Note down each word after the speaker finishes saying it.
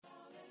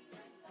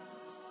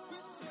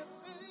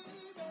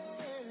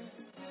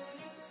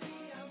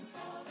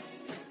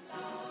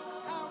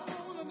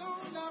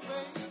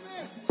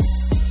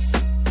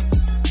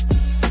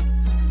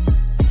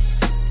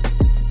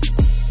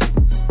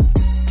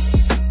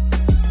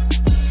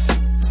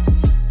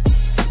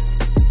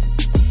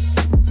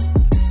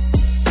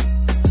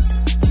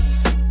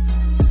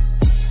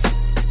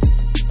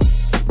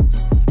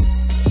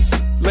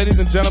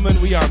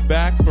gentlemen, we are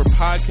back for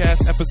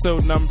podcast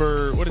episode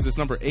number, what is this,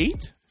 number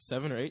 8?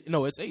 7 or 8?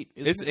 No, it's 8.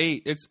 It's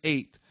 8. It's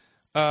 8.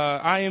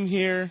 I am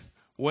here.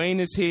 Wayne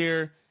is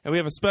here. And we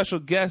have a special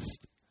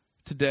guest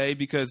today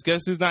because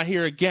guess who's not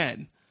here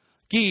again?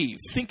 Geeve.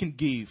 Stinking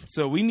Geeve.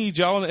 So we need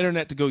y'all on the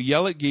internet to go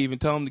yell at Geeve and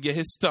tell him to get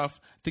his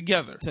stuff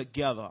together.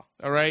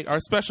 All right. Our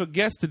special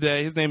guest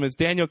today, his name is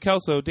Daniel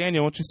Kelso.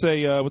 Daniel, why don't you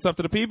say what's up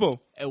to the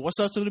people? Hey, what's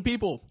up to the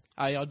people?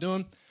 How y'all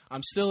doing?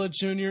 I'm still a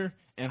junior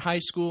in high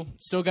school.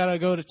 Still got to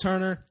go to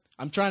Turner.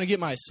 I'm trying to get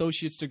my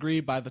associate's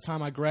degree. By the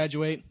time I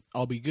graduate,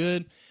 I'll be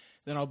good.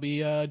 Then I'll be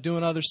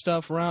doing other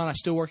stuff around. I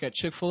still work at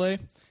Chick-fil-A.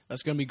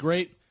 That's going to be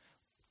great.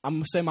 I'm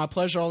going to say my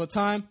pleasure all the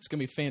time. It's going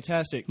to be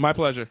fantastic. My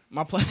pleasure.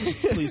 My pleasure.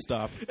 Please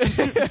stop.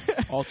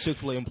 All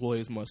Chick-fil-A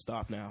employees must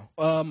stop now.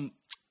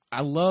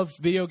 I love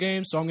video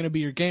games, so I'm going to be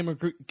your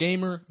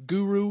gamer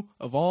guru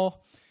of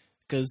all.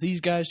 Because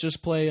these guys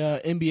just play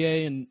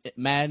NBA and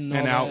Madden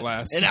And all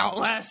Outlast. that. And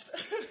Outlast.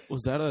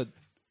 Was that a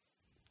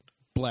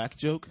black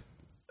joke?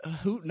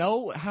 Who?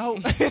 No. How?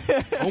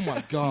 Oh,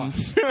 my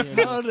gosh.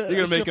 No, You're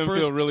going to make him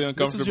feel really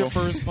uncomfortable. This is your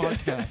first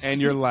podcast.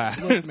 And you're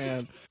last. Look,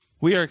 man.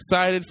 We are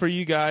excited for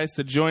you guys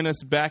to join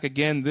us back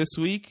again this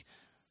week.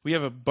 We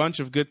have a bunch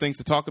of good things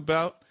to talk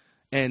about.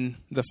 And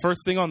the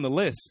first thing on the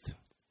list,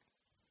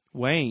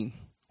 Wayne,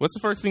 what's the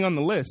first thing on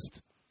the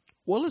list?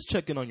 Well, let's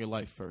check in on your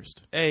life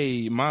first.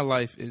 Hey, my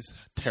life is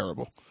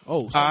terrible.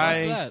 Oh, What's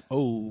that?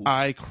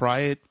 I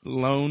cry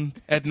alone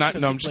at night.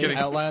 No, I'm just kidding.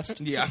 Outlast?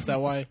 Yeah. Is that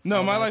why?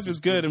 No, my Outlast life is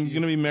good. I'm to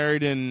going to be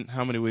married in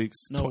how many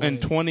weeks? No In way.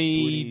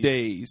 20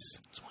 days.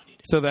 20 days.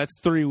 So that's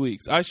 3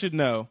 weeks. I should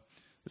know.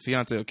 The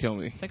fiance will kill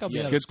me. I think I'll be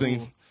it's a out good of school.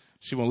 thing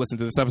she won't listen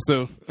to this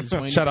episode. Is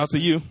Wayne Shout out to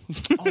you.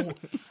 Oh,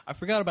 I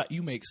forgot about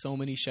you. Make so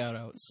many shout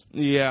outs.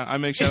 Yeah, I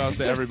make shout outs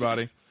to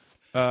everybody.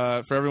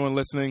 For everyone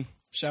listening,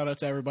 Shout out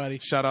to everybody.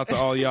 shout out to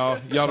all y'all.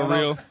 Y'all the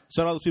real.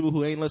 Shout out to people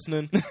who ain't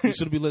listening. You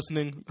should be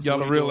listening. Y'all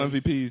the What are real you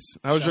doing? MVPs.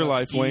 How's Shout your out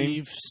life, to Wayne?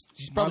 Eve.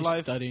 She's probably My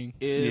life studying.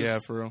 Is, Yeah,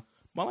 for real.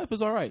 My life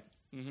is all right.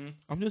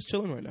 I'm just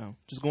chilling right now.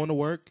 Just going to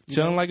work.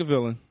 Chilling like a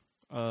villain.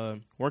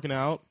 Working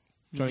out.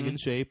 Trying to get in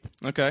shape.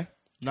 Okay.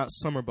 Not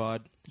summer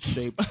bod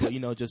shape,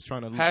 but, just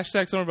trying to...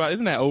 Hashtag summer about.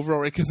 Isn't that over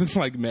already? Because it's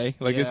like May.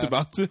 Like it's Yeah.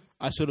 about to.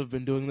 I should have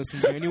been doing this in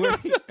January,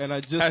 and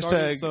I just Hashtag-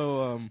 started,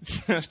 so...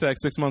 Hashtag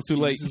 6 months too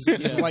late.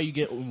 This is why you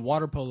get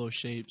water polo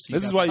shape. So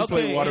This is why you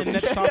play Okay, water. and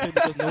next topic,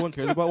 because no one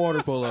cares about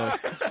water polo.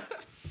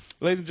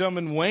 Ladies and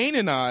gentlemen, Wayne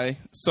and I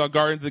saw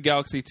Guardians of the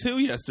Galaxy 2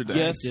 yesterday.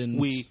 Yes, didn't.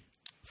 we...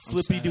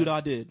 Flippy dude,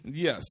 I did.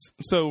 Yes.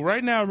 So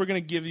right now we're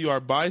going to give you our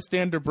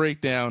bystander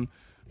breakdown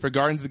for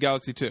Guardians of the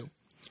Galaxy 2.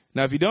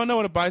 Now, if you don't know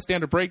what a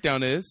bystander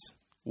breakdown is,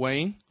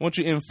 Wayne, why don't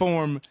you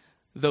inform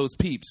those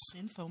peeps?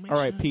 All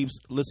right, peeps,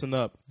 listen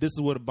up. This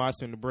is what a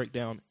bystander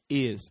breakdown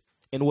is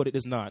and what it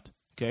is not,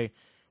 okay?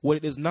 What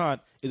it is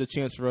not is a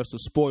chance for us to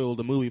spoil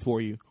the movie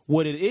for you.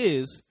 What it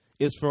is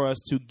for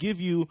us to give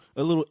you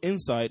a little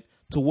insight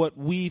to what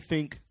we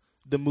think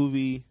the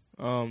movie,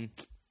 I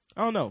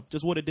don't know,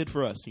 just what it did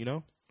for us,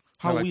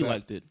 How I like we that.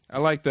 liked it. I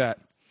like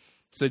that.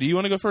 So do you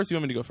want to go first or you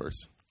want me to go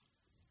first?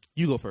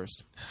 You go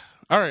first.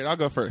 All right, I'll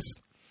go first.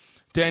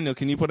 Daniel,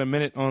 can you put a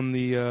minute on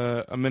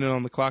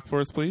the clock for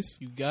us, please?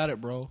 You got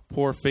it, bro.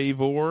 Por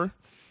favor.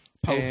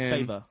 Po And-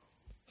 favor.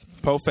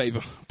 Po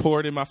favor. Pour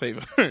it in my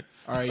favor.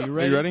 All right, you Are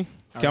ready? you ready?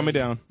 Count me right.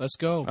 down. Let's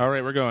go. All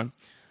right, we're going.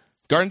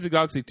 Guardians of the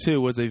Galaxy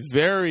 2 was a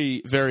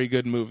very, very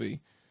good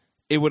movie.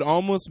 It would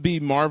almost be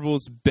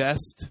Marvel's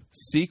best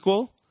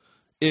sequel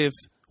if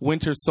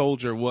Winter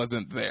Soldier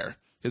wasn't there.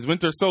 Because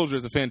Winter Soldier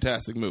is a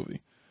fantastic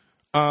movie.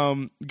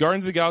 Guardians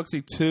of the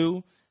Galaxy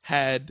 2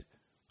 had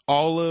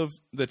all of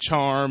the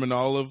charm and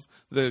all of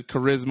the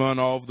charisma and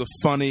all of the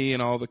funny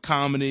and all the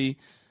comedy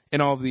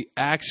and all of the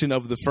action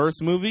of the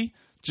first movie,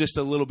 just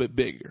a little bit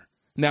bigger.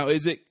 Now,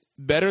 is it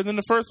better than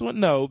the first one?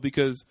 No,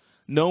 because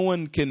no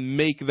one can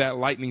make that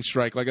lightning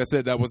strike. Like I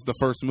said, that was the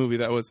first movie.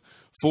 That was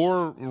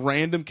 4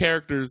 random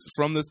characters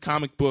from this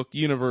comic book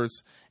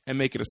universe and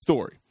make it a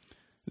story.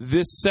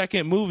 This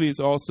second movie is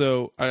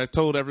also, I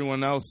told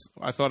everyone else,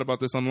 I thought about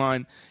this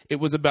online, it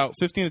was about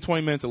 15 to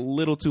 20 minutes, a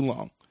little too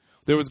long.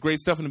 There was great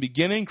stuff in the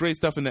beginning, great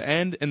stuff in the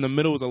end, and the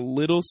middle was a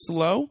little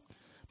slow,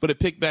 but it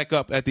picked back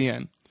up at the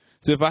end.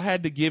 So if I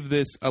had to give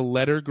this a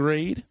letter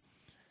grade,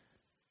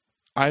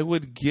 I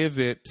would give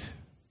it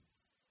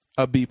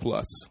a B+.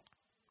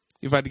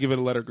 If I had to give it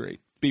a letter grade,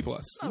 B+.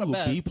 Not a Ooh,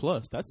 bad. B+.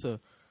 That's a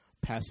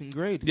passing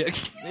grade. Yeah.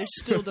 It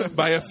still does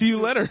By a few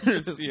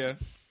letters. Yeah.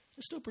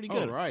 It's still pretty All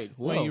good. right.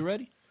 Wayne, Whoa. you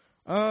ready?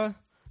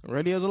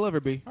 Ready as I'll ever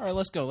be. All right,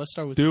 let's go. Let's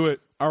start with Do it.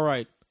 All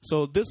right.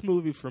 So this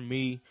movie for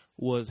me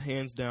was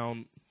hands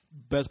down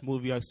best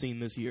movie I've seen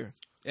this year.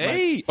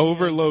 Hey,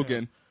 over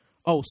Logan.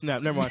 Oh,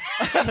 snap. Never mind.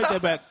 Take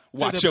that back.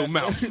 Watch Take that your back.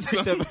 mouth.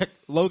 Take that back.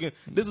 Logan,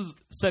 this is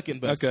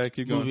second best Okay,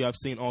 keep going. movie I've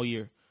seen all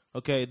year.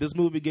 Okay, this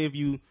movie gave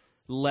you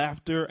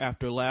laughter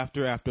after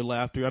laughter after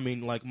laughter. I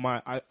mean, like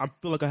I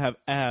feel like I have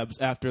abs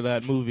after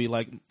that movie.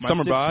 Like my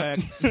Summer six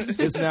bod. pack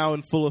is now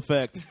in full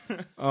effect.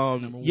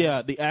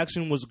 Yeah, the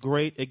action was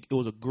great. It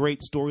was a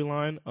great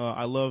storyline.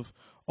 I love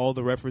all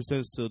the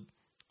references to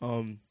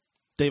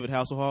David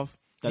Hasselhoff.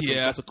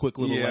 That's a quick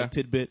little like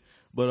tidbit.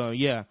 But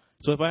yeah.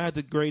 So if I had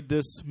to grade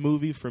this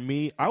movie for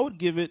me, I would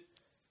give it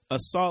a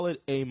solid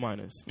A-.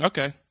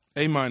 Okay,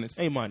 A-.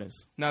 A-.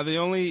 Now,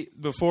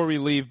 before we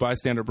leave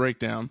Bystander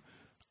Breakdown,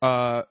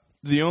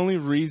 the only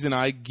reason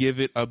I give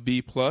it a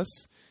B+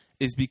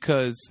 is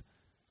because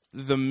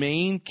the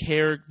main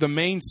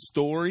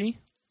story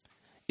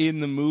in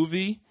the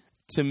movie,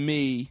 to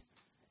me,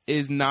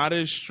 is not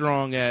as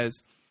strong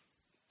as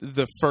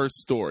the first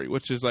story,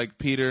 which is like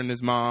Peter and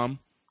his mom.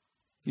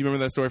 You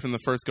remember that story from the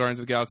first Guardians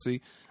of the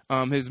Galaxy?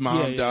 His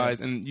mom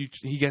dies, and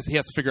he has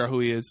to figure out who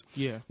he is.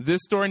 Yeah.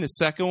 This story in the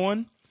second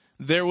one,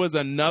 there was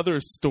another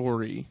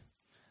story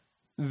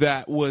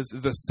that was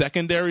the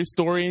secondary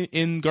story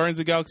in Guardians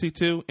of the Galaxy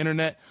 2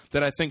 Internet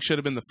that I think should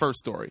have been the first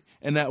story,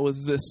 and that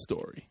was this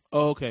story.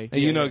 Oh, okay.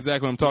 And you know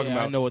exactly what I'm talking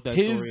about. I know what that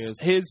story is.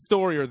 His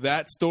story or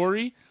that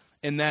story,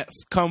 and that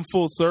come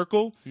full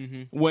circle,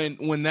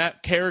 when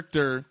that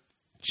character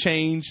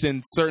changed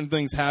and certain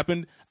things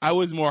happened, I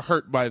was more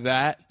hurt by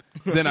that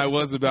than I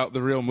was about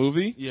the real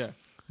movie. Yeah.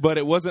 But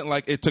it wasn't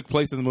like it took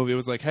place in the movie. It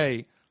was like,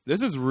 hey,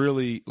 this is a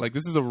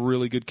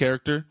really good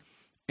character,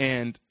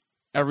 and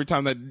every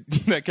time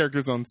that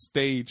character's on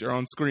stage or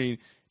on screen,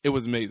 it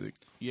was amazing.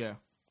 Yeah.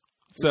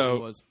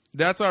 So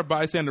that's our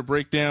Bystander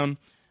Breakdown.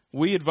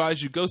 We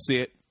advise you go see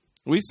it.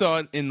 We saw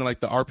it in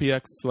like the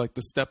RPX, like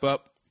the step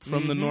up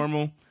from the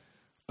normal.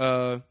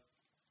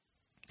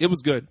 It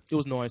was good. It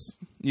was nice.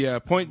 Yeah,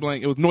 point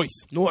blank. It was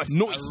nice. I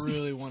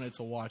really wanted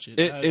to watch it.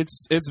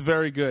 It's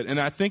very good, and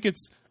I think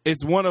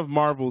it's one of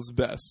Marvel's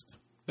best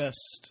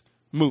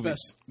movies.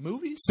 Best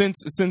movies?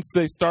 Since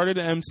they started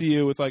the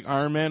MCU with like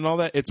Iron Man and all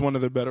that, it's one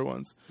of their better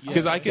ones.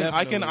 Because I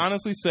can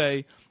honestly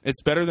say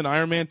it's better than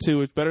Iron Man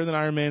 2, it's better than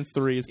Iron Man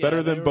 3, it's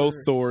better than both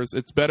Thors,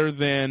 it's better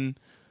than.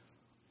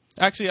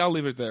 Actually, I'll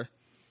leave it there.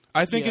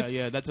 I think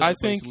that's a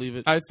place to leave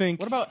it. I think.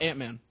 What about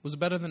Ant-Man? Was it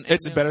better than Ant-Man?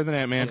 It's better than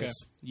Ant-Man. Okay.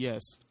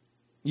 Yes.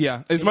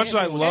 Yeah, as much as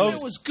I love,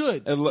 Ant-Man was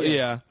good.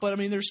 Yeah, but I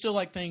mean, there's still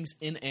like things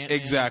in Ant-Man.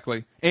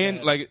 Exactly,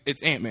 and like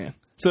it's Ant-Man.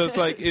 So it's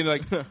like,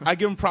 I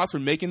give him props for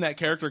making that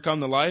character come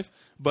to life,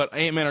 but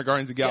Ant-Man or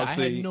Guardians of the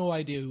Galaxy. I had no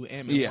idea who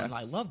Ant-Man was.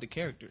 I love the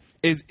character.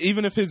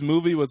 Even if his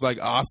movie was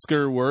like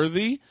Oscar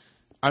worthy,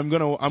 I'm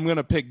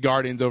gonna pick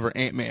Guardians over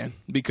Ant-Man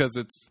because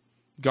it's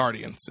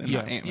Guardians and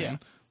not Ant-Man. Yeah.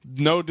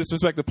 No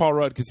disrespect to Paul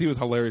Rudd because he was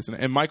hilarious in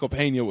it, and Michael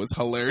Pena was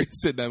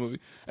hilarious in that movie.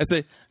 I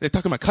say they're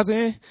talking to my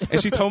cousin, and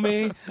she told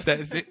me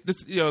that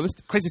this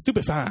crazy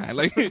stupid fine.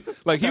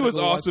 Like he was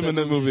awesome in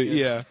the movie.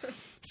 Yeah.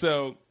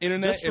 So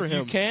internet, if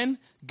you can,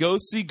 go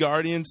see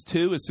Guardians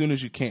 2 as soon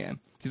as you can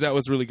because that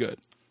was really good.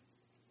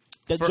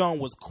 That John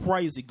was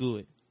crazy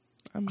good.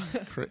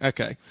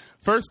 Okay.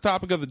 First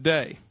topic of the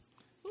day.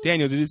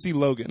 Daniel, did you see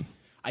Logan?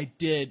 I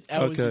did.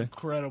 That was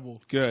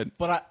incredible. Good.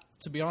 But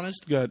to be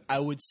honest, good. I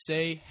would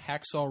say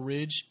Hacksaw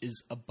Ridge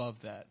is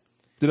above that.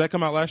 Did that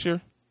come out last year?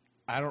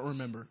 I don't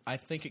remember. I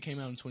think it came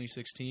out in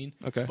 2016.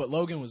 Okay. But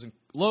Logan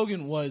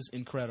was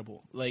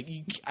incredible. Like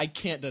I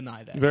can't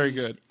deny that. Very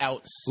good.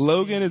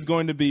 Logan is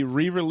going to be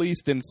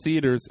re-released in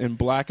theaters in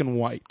black and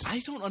white. I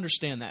don't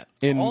understand that.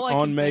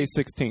 On May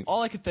 16th.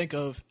 All I could think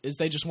of is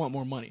they just want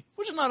more money,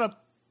 which is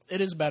it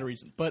is a bad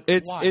reason. But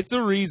why? It's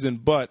a reason,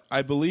 but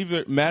I believe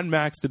that Mad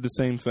Max did the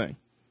same thing.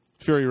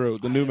 Fury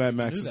Road, the new Mad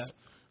Max.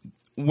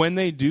 When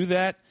they do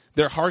that,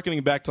 they're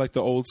hearkening back to like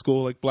the old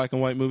school, like black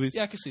and white movies.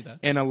 Yeah, I can see that.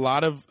 And a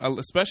lot of,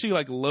 especially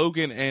like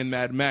Logan and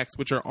Mad Max,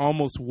 which are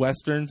almost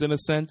westerns in a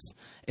sense,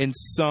 in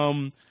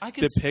some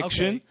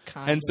depiction.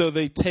 Okay, and so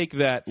they take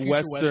that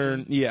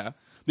western,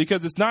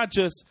 because it's not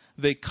just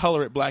they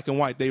color it black and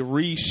white; they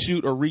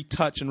reshoot or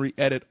retouch and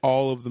re-edit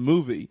all of the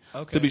movie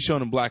to be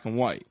shown in black and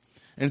white.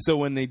 And so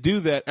when they do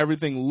that,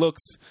 everything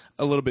looks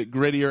a little bit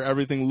grittier.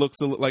 Everything looks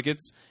like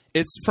it's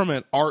from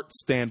an art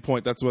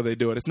standpoint. That's why they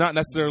do it. It's not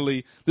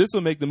necessarily this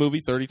will make the movie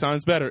 30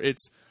 times better.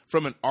 It's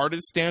from an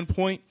artist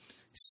standpoint,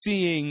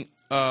 seeing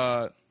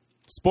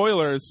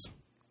spoilers,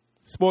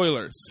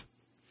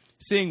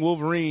 seeing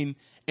Wolverine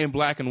in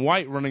black and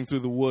white running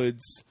through the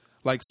woods,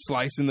 like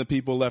slicing the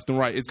people left and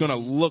right. It's going to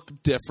look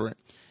different.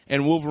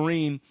 And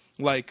Wolverine,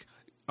 like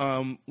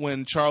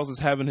when Charles is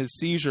having his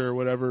seizure or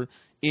whatever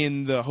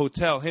in the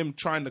hotel, him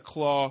trying to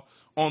claw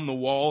on the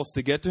walls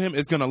to get to him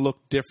is going to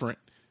look different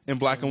in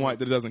black and white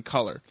that it doesn't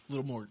color. A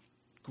little more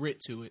grit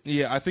to it.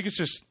 Yeah, I think it's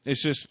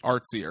just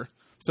artsier.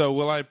 So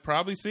will I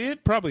probably see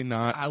it? Probably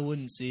not. I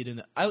wouldn't see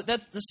it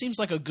that seems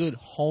like a good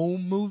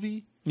home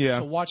movie. Yeah.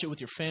 To watch it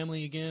with your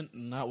family again,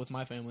 not with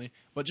my family,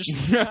 but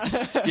just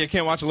yeah,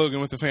 can't watch Logan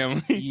with the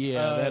family.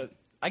 Yeah.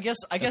 I guess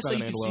so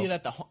you can see it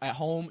at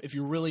home if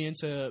you're really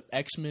into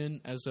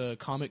X-Men as a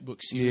comic book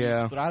series.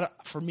 Yeah. But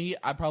for me,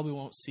 I probably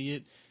won't see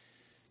it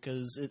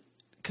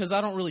because I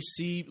don't really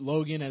see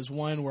Logan as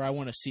one where I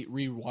want to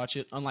rewatch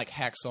it, unlike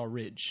Hacksaw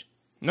Ridge.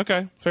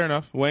 Okay, fair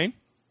enough. Wayne?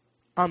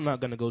 I'm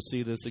not going to go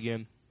see this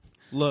again.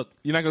 Look.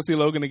 You're not going to see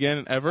Logan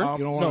again ever? You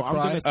don't want to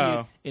cry? I'm going to see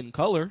it in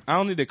color. I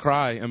don't need to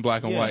cry in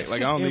black and white.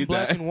 Like, I don't need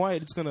that. In black and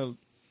white, it's going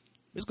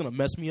to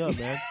mess me up,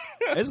 man.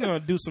 It's going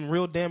to do some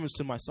real damage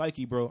to my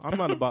psyche, bro. I'm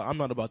not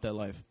about that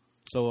life.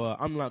 So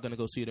I'm not going to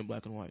go see it in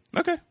black and white.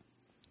 Okay.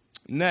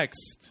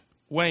 Next,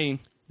 Wayne.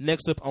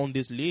 Next up on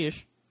this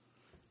list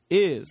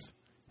is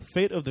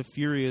Fate of the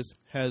Furious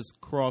has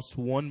crossed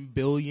 $1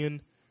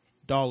 billion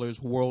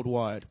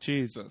worldwide.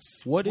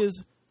 Jesus. What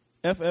is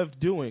FF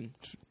doing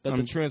that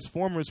the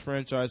Transformers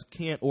franchise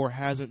can't or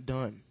hasn't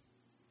done?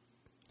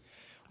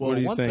 Well, What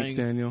do you one think, thing,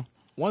 Daniel?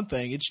 One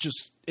thing, it's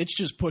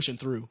just pushing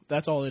through.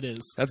 That's all it is.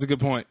 That's a good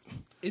point.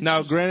 It's Now,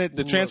 just- granted,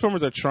 the look.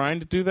 Transformers are trying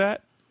to do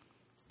that.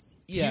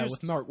 Yeah, Here's-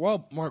 with Mark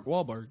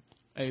Wahlberg.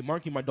 Hey,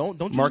 Marky Mark,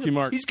 don't Marky you,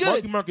 Mark. He's good.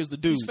 Marky Mark is the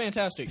dude. He's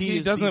fantastic. He He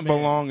is the doesn't man.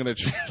 belong in a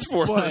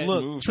Transformers But movie.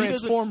 look,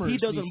 Transformers He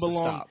doesn't needs to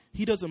belong. stop.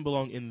 He doesn't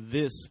belong in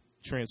this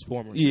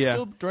Transformers. Yeah.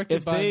 Still directed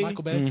If by they-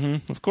 Michael Bay.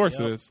 Mm-hmm. Of course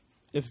Yep. it is.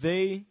 If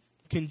they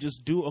can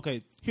just do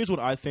here's what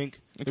I think.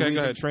 The Okay, go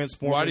reason ahead.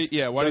 Transformers. Why do you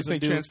doesn't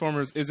think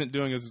Transformers isn't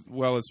doing as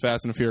well as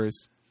Fast and the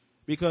Furious?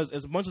 Because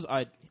as much as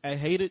I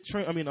hated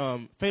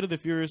Fate of the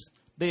Furious,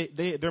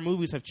 their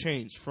movies have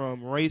changed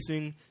from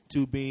racing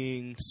to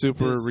being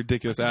Super this-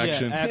 ridiculous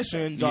action. yeah,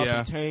 action, dropping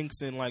Yeah.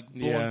 tanks and like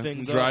blowing Yeah,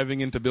 things up.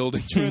 driving into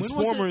buildings. When was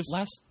Transformers- it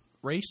last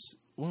race?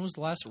 When was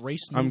the last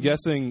race? I'm movie?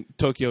 guessing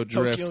Tokyo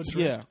Drift, Tokyo Drift.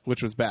 Yeah,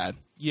 which was bad.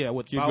 yeah,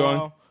 with Keep Bow going.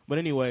 Wow. But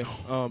anyway,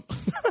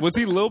 Was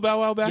he Lil Bow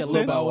Wow back yeah, then?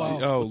 Lil Bow Wow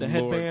Oh, with the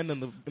Lord. headband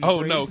and the Oh,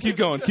 braids. no. Keep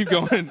going. Keep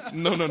going.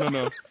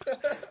 No.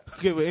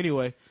 Okay, but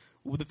anyway,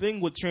 the thing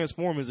with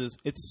Transformers is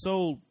it's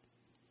so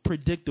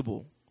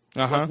predictable.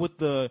 Uh-huh. Like with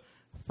the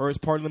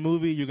first part of the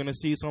movie, you're gonna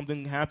see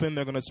something happen.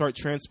 They're gonna start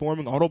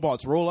transforming.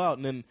 Autobots roll out,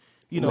 and then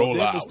Roll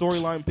then out. the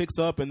storyline picks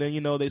up, and then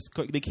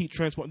they keep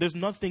transforming. There's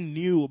nothing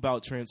new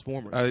about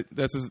Transformers.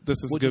 This is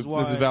Which good. is why-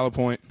 This is a valid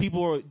point.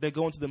 People they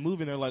go into the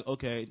movie and they're like,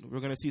 okay,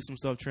 we're gonna see some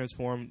stuff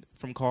transformed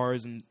from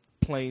cars and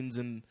planes,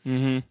 and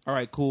all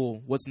right,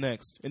 cool. What's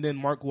next? And then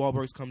Mark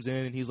Wahlberg comes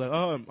in and he's like,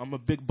 oh, I'm a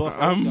big buff.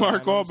 I'm guy,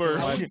 Mark and I'm just gonna, Wahlberg.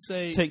 I like, would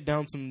say take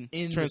down some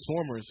in the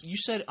Transformers. you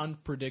said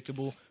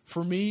unpredictable.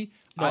 For me,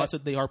 No, I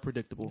said they are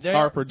predictable. They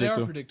Are are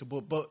predictable.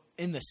 predictable. But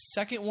in the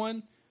second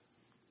one,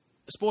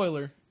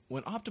 spoiler,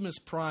 when Optimus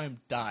Prime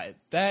died,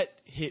 that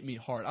hit me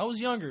hard. I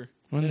was younger.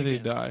 When then did he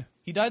again. die?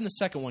 He died in the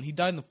second one. He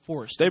died in the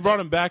Force. They brought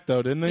him back,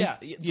 though, didn't they?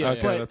 Yeah,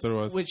 Okay, but- that's what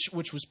it was.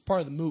 Which was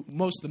part of the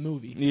most of the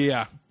movie,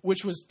 Yeah.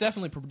 which was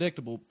definitely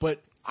predictable.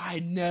 But I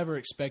never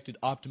expected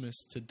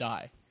Optimus to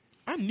die.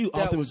 I knew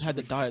That Optimus was had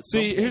to die at some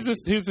See, point. here's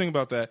the thing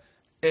about that.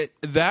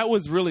 That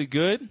was really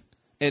good,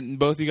 and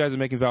both you guys are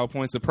making valid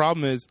points. The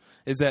problem is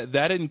that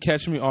didn't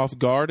catch me off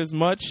guard as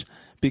much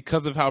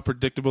because of how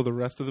predictable the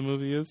rest of the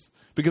movie is.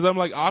 Because I'm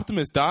like,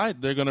 Optimus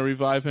died. They're going to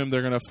revive him.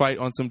 They're going to fight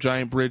on some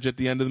giant bridge at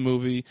the end of the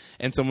movie,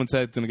 and someone's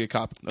head's going to get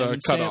cut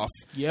Sam- off.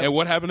 Yep. And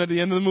what happened at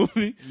the end of the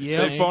movie?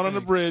 Yep. They Same fought on a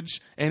thing.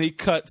 bridge, and he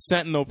cut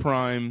Sentinel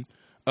Prime.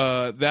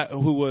 I'm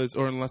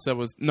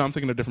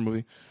thinking of a different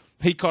movie.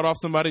 He cut off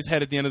somebody's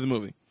head at the end of the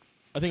movie.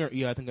 I think I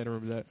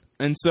remember that.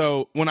 And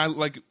so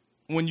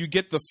when you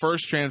get the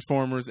first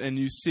Transformers and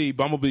you see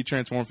Bumblebee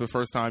transform for the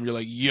first time, you're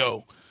like,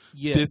 yo,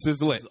 Yeah. this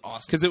is lit. is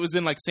awesome. Because it was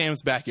in like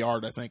Sam's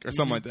backyard, I think, or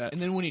something like that.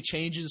 And then when he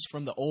changes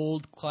from the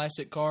old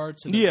classic car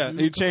to the Yeah,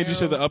 new it changes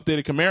to Camaro, the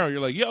updated Camaro.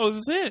 You're like, yo,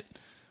 this is it.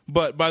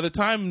 But by the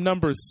time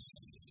number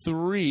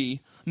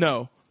 3,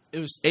 no, it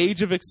was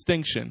Age of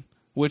Extinction,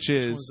 which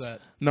is was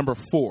that? number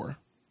 4.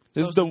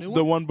 This is it's the the new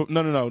the one.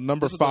 No.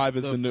 Number This is 5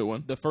 is the new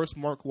one. The first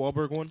Mark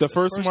Wahlberg one. The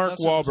first first- Mark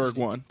that's what I was Wahlberg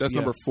reading. one. That's Yeah.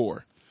 number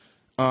 4.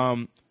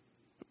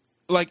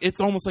 Like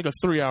it's almost like a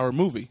 3-hour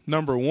movie.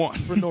 Number 1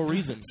 for no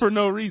reason. for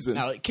no reason.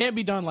 now it can't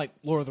be done like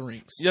Lord of the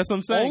Rings. Yes,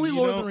 I'm saying Only you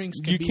Lord of know, the Rings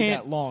can you be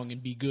can't that long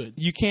and be good.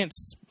 you can't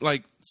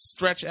like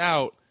stretch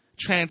out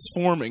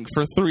transforming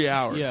for 3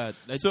 hours. Yeah,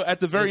 that So at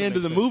the very doesn't end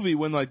of the make sense. movie,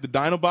 when like the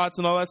Dinobots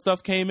and all that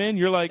stuff came in,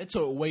 you're like, It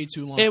took way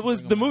too long. it to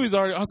was bring the them movie's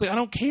already. I was like, I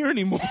don't care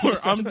anymore.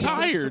 I'm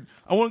tired.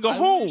 I want to go I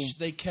home. wish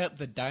they kept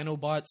the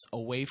Dinobots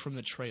away from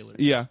the trailers.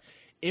 Yeah.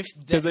 If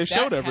 'Cause they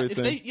showed If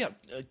everything.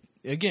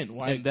 they, again,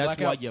 why? And that's black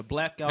why out- you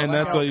black out. And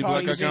that's why you black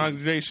out congregation.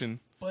 congregation.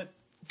 But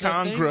the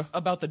thing Congra.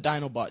 about the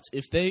Dinobots,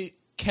 if they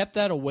kept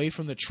that away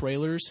from the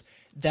trailers,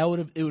 it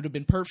would have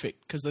been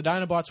perfect because the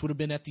Dinobots would have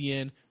been at the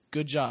end.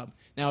 Good job.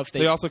 Now if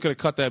They also could have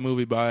cut that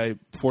movie by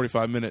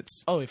 45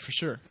 minutes. oh for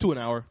sure. to an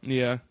hour.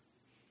 Yeah.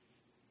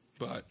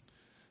 But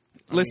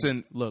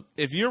listen, look.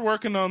 if you're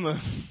working on the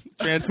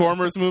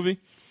Transformers movie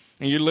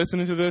and you're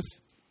listening to this,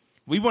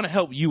 we want to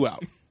help you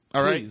out.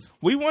 All right? Please.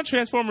 We want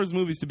Transformers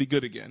movies to be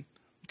good again.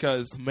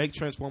 Because Make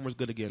Transformers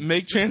good again.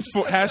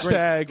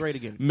 hashtag Great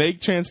again. make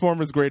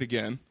Transformers great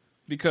again.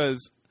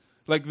 Because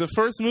like the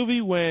first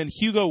movie when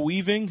Hugo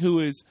Weaving, who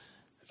is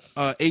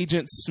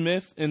Agent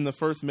Smith in the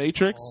first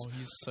Matrix, Oh,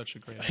 he's such a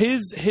great.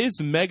 his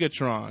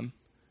Megatron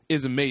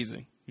is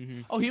amazing.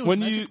 Oh, he was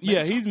When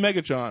Megatron? he's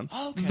Megatron.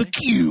 Oh, okay. The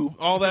Cube,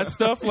 all that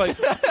stuff. Like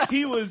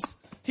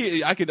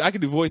I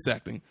could do voice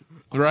acting,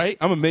 right?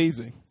 I'm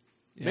amazing.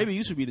 Maybe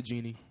you should be the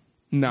genie.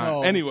 Nah.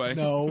 No, Anyway,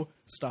 no,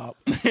 stop.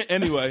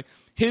 anyway,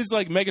 his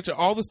like Megatron,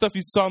 all the stuff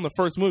you saw in the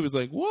first movie is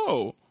like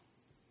whoa.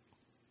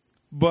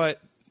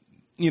 But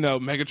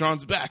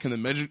Megatron's back, and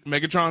then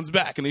Megatron's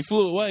back, and he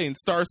flew away, and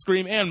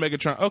Starscream and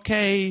Megatron.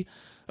 Okay.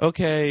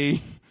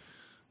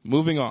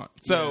 Moving on.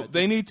 So Yeah,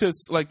 they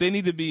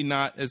need to be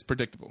not as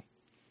predictable.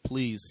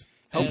 Please.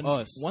 Help And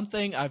us. One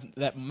thing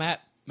that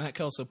Matt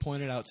Kelso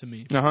pointed out to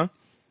me Uh huh.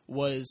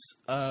 was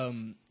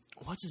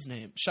what's his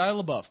name?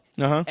 Shia LaBeouf.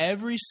 Uh-huh.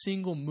 Every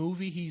single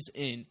movie he's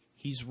in,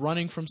 he's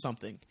running from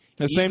something.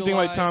 The same thing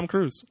like Eye, Tom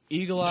Cruise.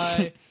 Eagle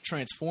Eye,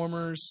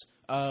 Transformers.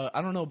 I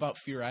don't know about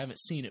Fury. I haven't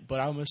seen it, but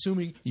I'm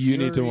assuming You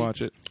need to Fury-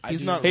 watch it. I He's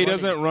do. not He running.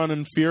 doesn't run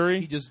in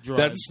Fury. He just drives.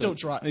 That's He still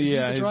drives. Is Yeah, he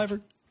the he's-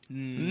 driver?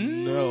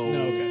 No.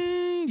 No,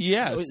 okay.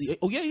 Yes.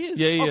 Oh, yeah, he is.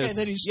 Yeah, he Okay, is.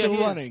 then he's Yeah, still he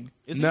is. running.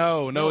 Is he?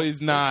 No,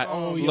 he's not.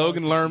 Oh, yeah.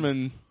 Logan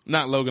Lerman,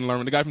 not Logan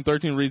Lerman, the guy from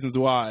 13 Reasons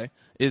Why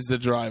is the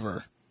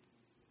driver.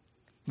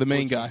 The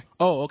main guy.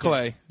 Oh, okay.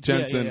 Clay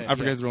Jensen. Yeah, I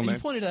forget his real And you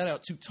name. pointed that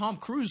out too. Tom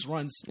Cruise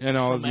runs In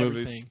all from his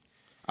movies. everything.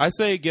 I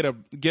say get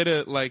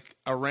a like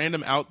a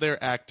random out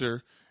there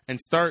actor and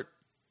start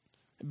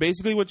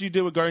basically what you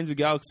did with Guardians of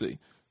the Galaxy.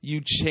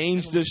 You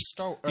change And the with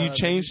Star- you the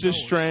change Star the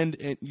Wars. trend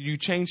and you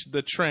change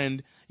the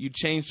trend. You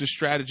change the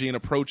strategy in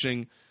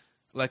approaching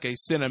like a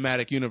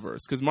cinematic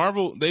universe because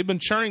Marvel they've been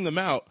churning them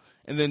out,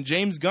 and then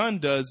James Gunn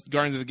does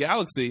Guardians of the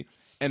Galaxy,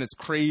 and it's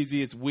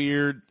crazy, it's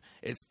weird,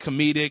 it's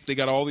comedic. They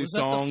got all these Was that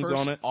songs the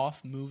first on it.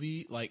 off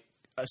movie? Like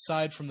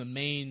aside from the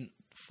main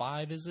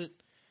 5, is it?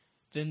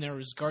 Then there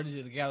was Guardians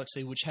of the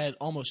Galaxy, which had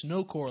almost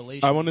no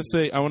correlation. I want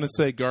to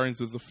say Guardians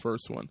was the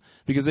first one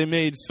because they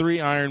made 3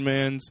 Iron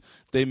Mans,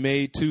 they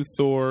made 2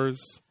 Thors,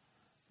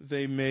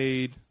 they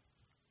made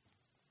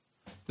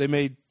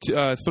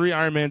 3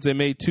 Iron Mans, they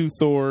made 2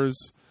 Thors,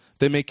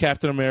 they made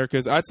Captain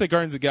America's. I'd say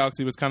Guardians of the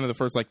Galaxy was kind of the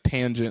first like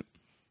tangent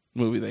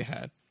movie they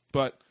had,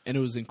 and it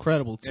was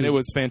incredible too. and it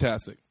was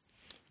fantastic.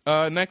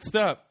 Next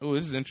up,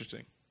 this is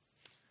interesting.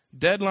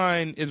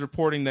 Deadline is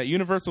reporting that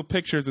Universal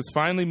Pictures is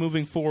finally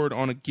moving forward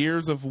on a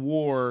Gears of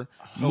War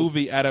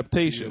movie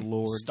adaptation.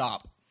 Lord.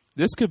 Stop.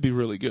 This could be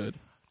really good.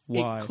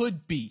 Why? It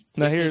could be.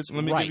 Now if here's it's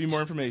let me right. give you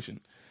more information.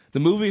 The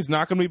movie is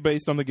not going to be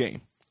based on the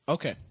game.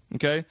 Okay,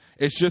 Okay,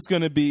 it's just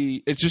going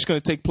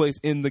to take place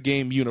in the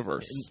game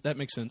universe, that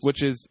makes sense.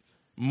 which is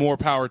more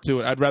power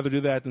to it. I'd rather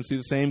do that than see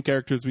the same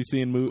characters we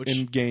see in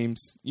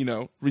games,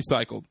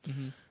 recycled.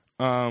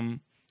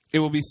 It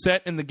will be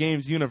set in the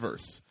game's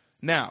universe.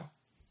 Now,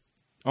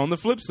 on the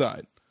flip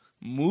side,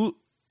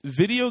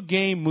 video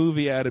game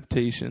movie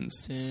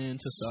adaptations Tend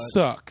to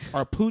suck.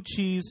 Are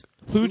Poochie's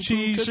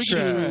Poochie's cookie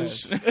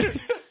trash.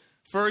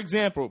 For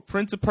example,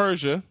 Prince of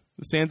Persia,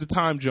 The Sands of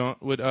Time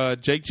jaunt with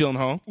Jake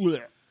Gyllenhaal.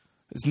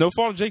 It's no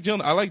fault of Jake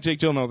Gyllenhaal. I like Jake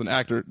Gyllenhaal as an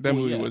actor. That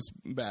movie yeah. was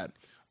bad.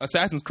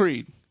 Assassin's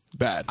Creed,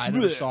 bad. I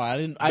never saw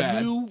it. I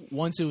Bad. knew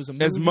once it was a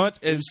movie, As much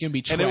it as was going to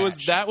be trash. and it was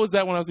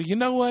that when I was like, you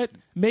know what?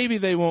 Maybe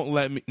they won't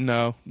let me.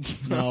 No,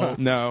 No.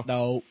 no.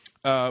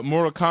 No.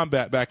 Mortal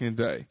Kombat back in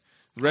the day,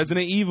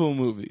 Resident Evil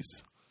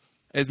movies.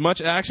 As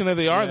much action as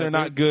they are, they're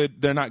not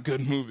good. They're not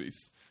good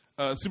movies.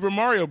 Super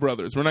Mario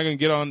Brothers. We're not going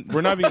to get on.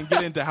 We're not even going to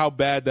get into how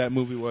bad that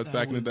movie was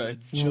back in the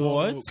day.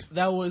 What?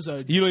 That was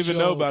a You don't even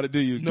know about it, do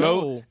you? No.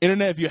 Go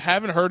internet. If you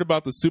haven't heard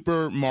about the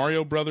Super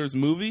Mario Brothers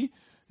movie,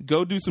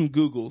 go do some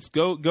Googles.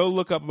 Go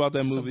look up about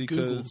that Some movie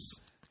Googles.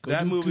 because Go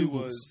that do movie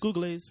Googles.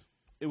 was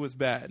it was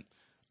bad.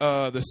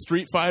 The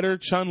Street Fighter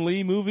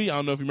Chun-Li movie. I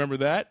don't know if you remember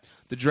that.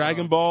 The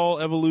Dragon Ball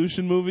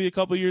Evolution movie a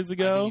couple years I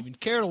ago. didn't even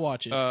care to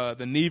watch it.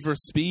 The Need for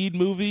Speed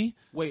movie.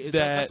 Wait, is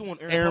that that's the one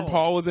Aaron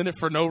Paul was in it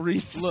for no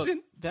reason. Look,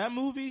 that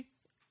movie,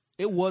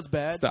 it was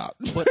bad. Stop.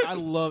 But I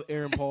love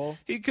Aaron Paul.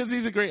 Because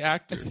he's a great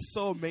actor. It's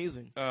so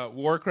amazing.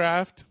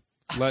 Warcraft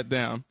let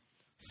down.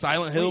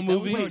 Silent Hill Wait, that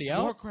was movie. already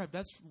out? Warcraft,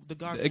 that's the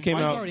guy. It came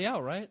Mine's out. already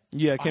out, right?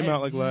 Yeah, it came I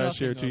out like had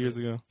last year, nothing 2 of years it.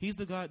 ago. He's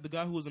the guy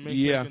who was the main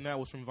Yeah. character, and that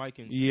was from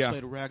Vikings. Yeah. He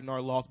played Ragnar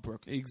Lothbrok,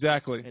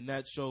 Exactly. and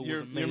that show was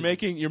You're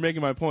amazing. you're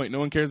making my point. No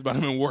one cares about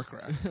him in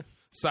Warcraft.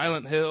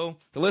 Silent Hill.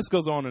 The list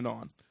goes on and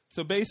on.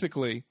 So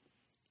basically,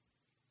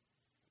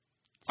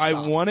 I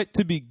Stop. want it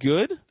to be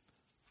good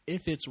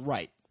If it's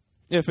right.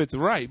 if it's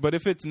right, but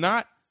if it's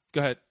not,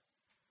 go ahead.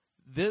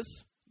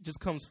 This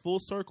just comes full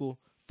circle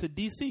to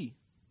DC.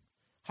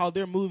 How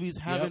their movies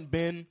haven't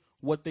been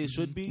what they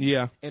should be.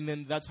 Yeah. And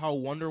then that's how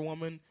Wonder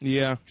Woman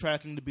Yeah.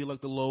 tracking to be like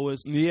the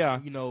lowest.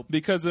 Yeah. You know,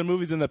 Because the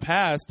movies in the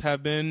past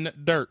have been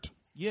dirt.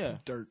 yeah.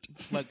 Dirt.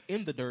 Like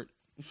in the dirt.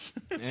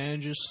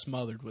 And just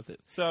smothered with it.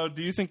 So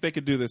do you think they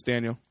could do this,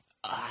 Daniel?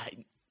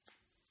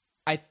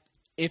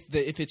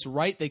 If it's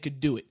right, they could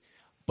do it.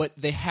 But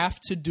they have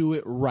to do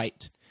it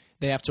right.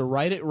 They have to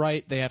write it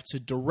right. They have to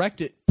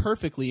direct it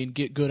perfectly and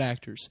get good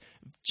actors.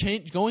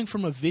 Going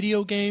from a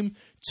video game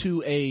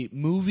to a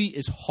movie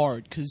is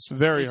hard because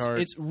Very hard.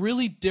 It's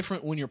really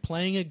different when you're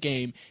playing a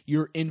game.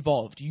 You're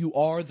involved. You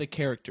are the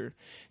character.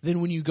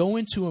 Then when you go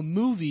into a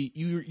movie,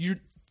 you're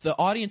the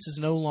audience is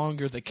no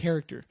longer the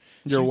character.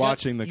 You're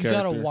watching the You got to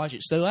character. watch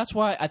it. So that's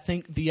why I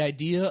think the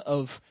idea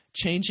of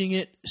changing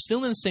it,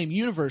 still in the same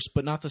universe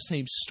but not the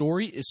same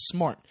story, is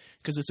smart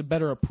because it's a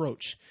better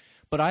approach.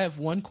 But I have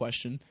one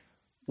question.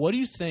 What do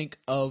you think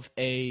of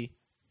a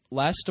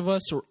Last of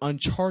Us or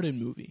Uncharted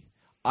movie?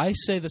 I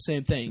say the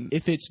same thing.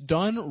 If it's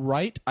done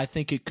right, I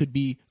think it could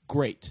be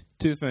great.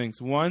 Two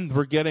things. One,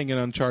 we're getting an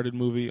Uncharted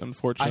movie,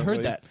 unfortunately. I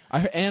heard that. I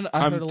heard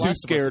I'm a too Last of Us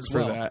scared as for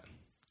well. that.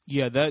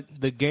 Yeah,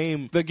 the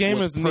game The game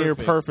was is near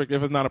perfect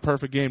if it's not a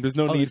perfect game. There's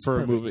no need it's for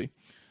perfect. a movie.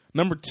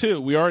 Number 2,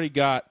 we already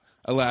got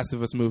a Last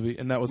of Us movie,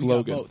 and that was We got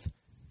Logan. both.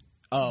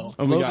 Oh,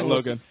 And we got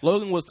Logan.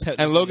 Logan was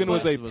technically And Logan a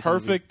was a Last of Us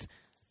perfect, movie.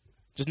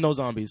 Just no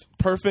zombies.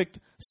 perfect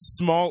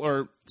small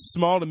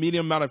to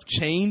medium amount of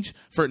change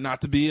for it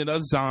not to be in a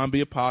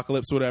zombie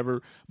apocalypse,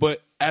 whatever.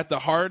 But at the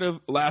heart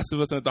of Last of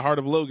Us and at the heart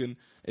of Logan,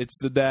 it's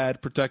the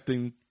dad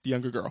protecting the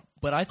younger girl,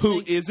 but I who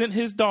think isn't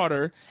his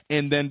daughter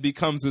and then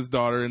becomes his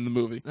daughter in the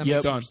movie. that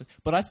makes Done. sense.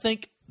 But I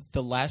think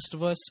The Last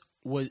of Us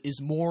is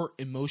more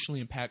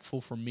emotionally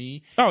impactful for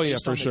me. Oh, yeah,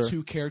 based for on sure. The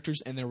two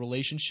characters and their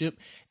relationship,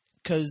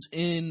 because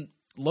in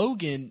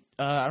Logan,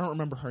 I don't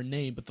remember her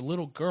name, but the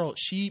little girl,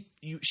 she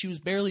was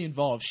barely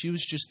involved. She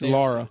was just there.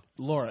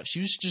 Laura. She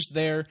was just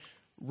there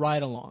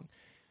right along.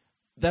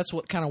 That's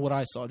what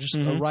I saw. Just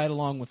right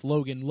along with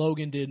Logan.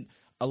 Logan did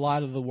a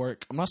lot of the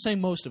work. I'm not saying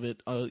most of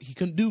it. He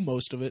couldn't do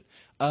most of it.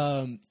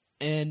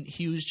 And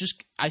he was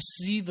just, I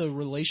see the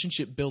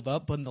relationship build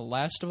up, but in The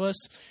Last of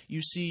Us,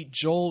 you see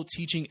Joel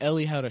teaching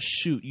Ellie how to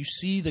shoot. You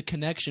see the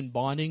connection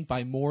bonding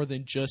by more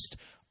than just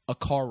a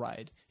car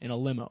ride in a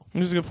limo.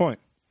 That's a good point.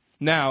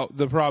 Now,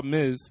 the problem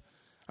is,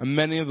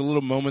 many of the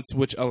little moments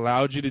which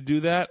allowed you to do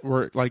that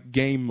were like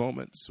game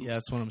moments. Yeah,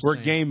 that's what I'm Were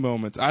saying. game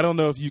moments. I don't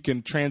know if you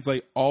can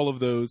translate all of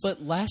those.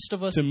 But Last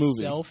of Us to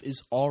movie. itself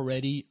is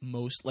already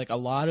like a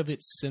lot of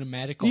it's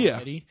cinematic Yeah.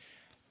 already.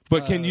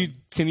 But can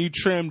you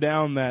trim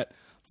down that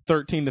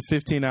 13 to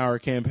 15 hour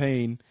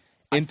campaign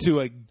into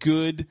a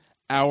good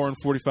hour and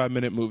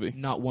 45-minute movie?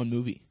 Not one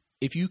movie.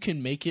 If you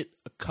can make it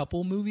a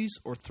couple movies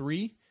or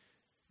 3,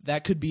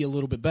 that could be a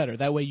little bit better.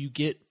 That way you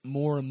get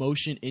more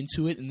emotion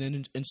into it, and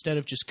then instead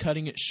of just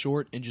cutting it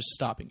short and just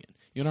stopping it.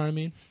 You know what I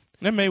mean?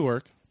 That may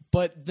work.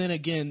 But then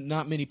again,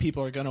 not many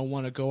people are going to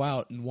want to go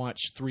out and watch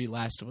 3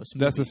 Last of Us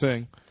movies. That's the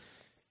thing.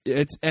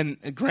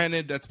 And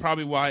granted, that's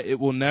probably why it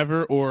will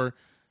never or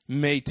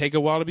may take a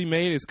while to be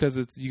made. Is because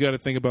you got to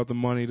think about the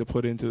money to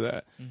put into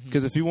that.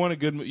 Because if you want a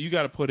good, you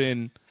got to put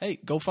in. Hey,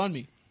 go fund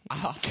me.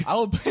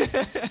 I'll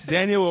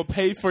Daniel will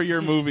pay for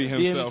your movie The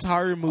himself.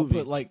 entire movie.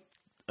 put like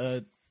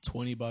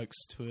 $20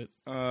 to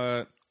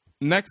it.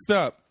 Next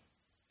up,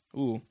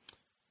 I'll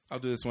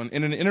do this one.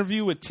 In an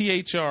interview with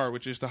THR,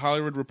 which is the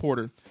Hollywood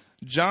Reporter,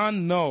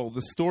 John Knoll,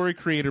 the story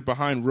creator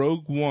behind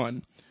Rogue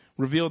One,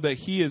 revealed that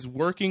he is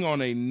working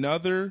on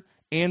another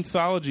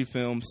anthology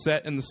film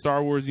set in the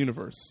Star Wars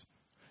universe,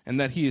 and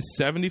that he is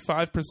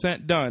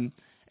 75% done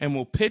and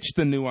will pitch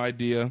the new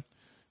idea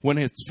when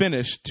it's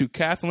finished to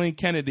Kathleen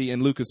Kennedy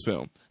and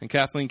Lucasfilm. And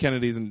Kathleen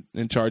Kennedy's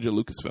in charge of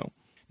Lucasfilm.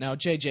 Now,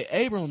 J.J.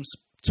 Abrams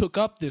took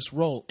up this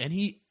role, and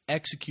he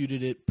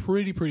executed it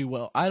pretty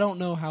well. I don't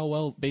know how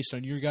well based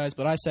on your guys,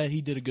 but I said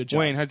he did a good job.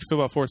 Wayne, how'd you feel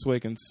about Force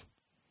Awakens?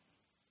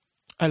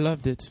 I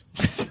loved it.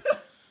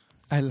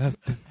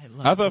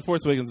 I thought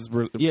Force Awakens was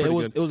pretty Yeah,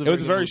 good. it was a very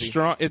good very movie.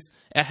 strong. It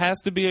has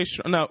to be a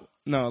strong.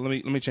 No.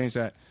 Let me change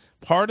that.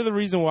 Part of the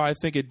reason why I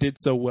think it did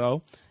so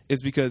well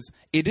is because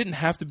it didn't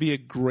have to be a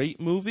great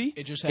movie.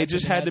 It just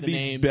had to the be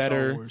name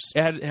better. Star Wars.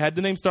 It had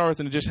the name Star Wars,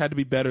 and it just had to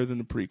be better than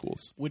the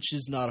prequels. Which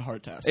is not a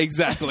hard task.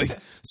 Exactly.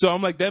 So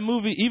I'm like, that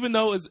movie, even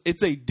though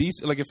it's a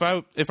decent, like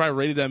if I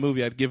rated that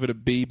movie, I'd give it a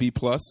B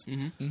plus.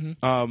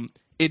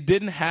 It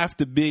didn't have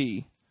to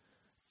be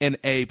an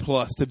A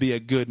plus to be a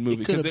good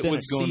movie It could have it been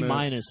was a C gonna,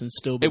 minus and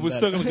still been it was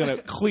better. still going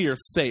to clear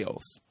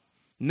sales.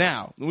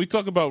 Now, when we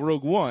talk about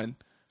Rogue One,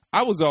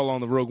 I was all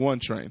on the Rogue One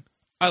train.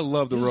 I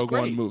love the It was Rogue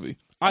One great. movie.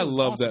 I was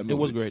love awesome. that movie. It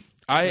was great.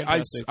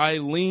 I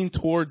lean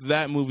towards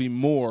that movie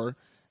more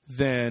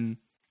than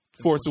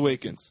Force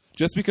Awakens,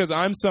 just because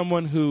I'm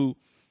someone who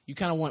You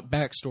kind of want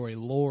backstory,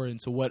 lore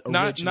into what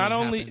not originally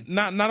only happened.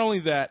 not only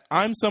that,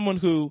 I'm someone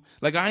who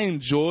like I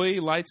enjoy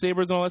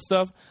lightsabers and all that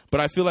stuff, but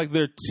I feel like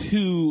they're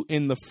too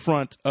in the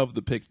front of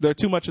the picture. They're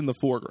too much in the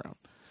foreground.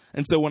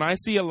 And so when I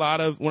see a lot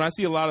of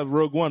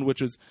Rogue One,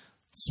 which is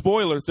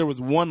spoilers, there was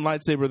one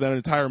lightsaber that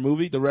entire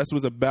movie. The rest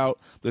was about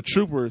the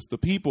troopers, the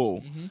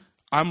people.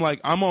 I'm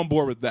like, I'm on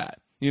board with that.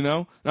 You know,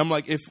 and I'm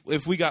like,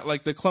 if we got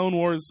like the Clone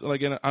Wars,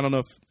 like I don't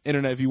know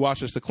if you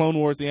watch this, the Clone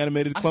Wars, the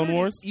animated I Clone heard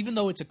Wars, even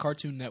though it's a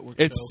Cartoon Network,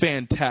 it's show,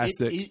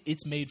 fantastic.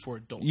 It's made for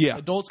adults. Yeah.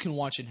 Adults can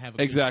watch it and have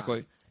a Exactly.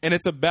 good time. And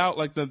it's about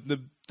like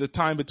the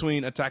time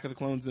between Attack of the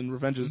Clones and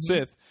Revenge of the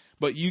Sith,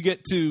 but you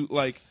get to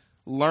like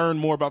learn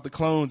more about the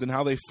clones and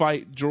how they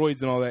fight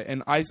droids and all that.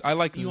 And I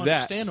like You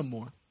that. understand them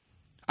more.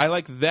 I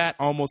like that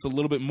almost a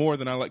little bit more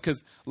than I like,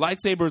 because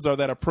lightsabers are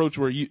that approach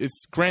where if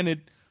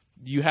granted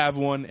you have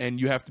one and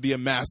you have to be a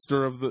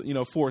master of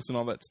the force and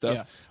all that stuff,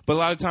 Yeah. but a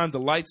lot of times a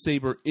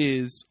lightsaber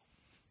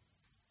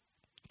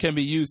can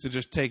be used to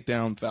just take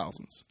down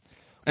thousands.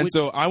 And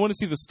so I want to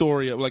see the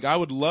story of, like, I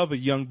would love a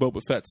young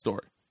Boba Fett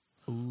story.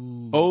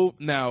 Ooh.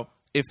 Now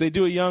if they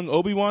do a young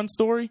Obi-Wan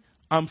story,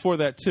 I'm for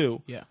that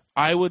too. Yeah.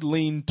 I would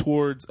lean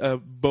towards a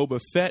Boba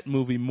Fett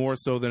movie more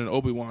so than an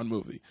Obi-Wan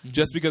movie,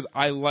 just because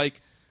I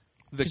like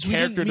the 'Cause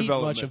character we didn't meet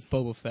development. much of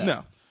Boba Fett.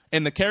 No,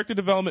 and the character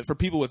development for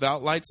people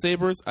without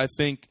lightsabers, I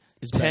think,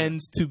 better.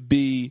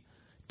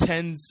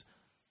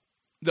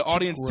 the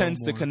audience grow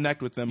tends to more.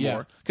 connect with them Yeah.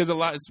 more, because a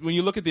lot when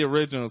you look at the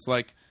originals,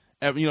 like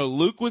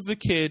Luke was the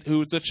kid who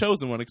was the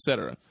chosen one,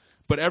 etc.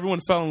 But everyone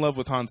fell in love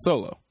with Han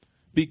Solo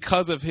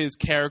because of his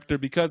character,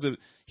 because of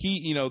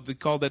they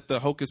call that the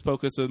hocus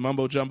pocus or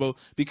mumbo jumbo,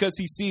 because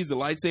he sees the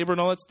lightsaber and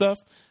all that stuff,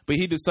 but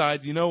he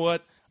decides, you know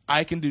what,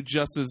 I can do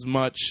just as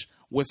much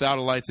without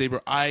a lightsaber.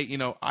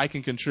 I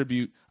can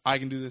contribute. I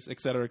can do this, et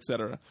cetera, et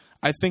cetera.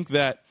 I think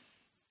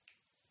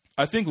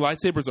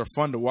lightsabers are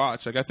fun to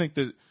watch. Like, I think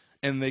that,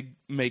 and they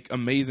make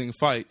amazing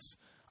fights.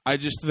 I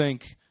just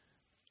think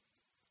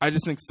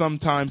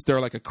sometimes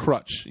they're like a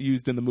crutch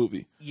used in the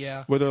movie.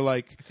 Yeah. Where they're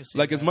like see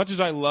that. as much as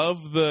I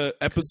love the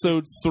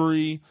episode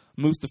 3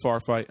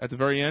 Mustafar fight at the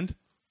very end.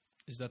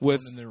 Is that the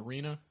with- one in the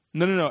arena?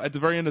 No. At the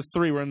very end of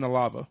 3, we're in the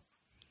lava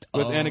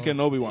with Anakin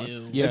and Obi-Wan.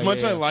 Ew. Yeah, as much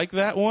as yeah. I like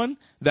that one,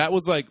 that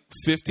was like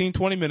 15,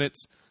 20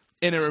 minutes,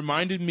 and it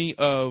reminded me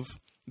of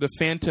the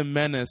Phantom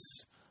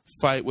Menace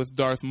fight with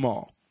Darth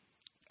Maul.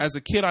 As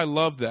a kid, I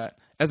loved that.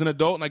 As an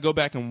adult, and I go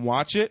back and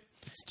watch it,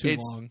 It's too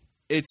long.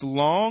 It's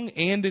long,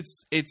 and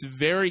it's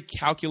very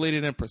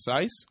calculated and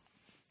precise,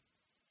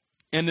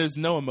 and there's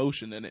no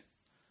emotion in it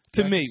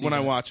to I can me see when I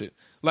that. watch it.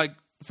 Like,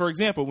 for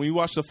example, when you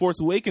watch the Force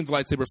Awakens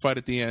lightsaber fight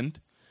at the end,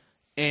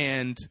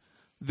 and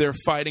they're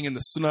fighting in the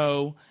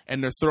snow,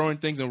 and they're throwing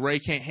things, and Rey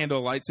can't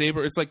handle a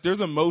lightsaber, it's like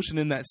there's emotion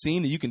in that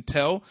scene that you can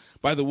tell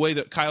by the way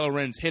that Kylo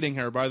Ren's hitting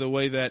her, by the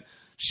way that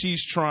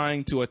she's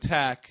trying to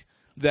attack,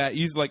 that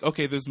he's like,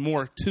 okay, there's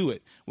more to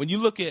it. When you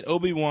look at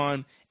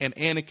Obi-Wan and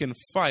Anakin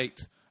fight,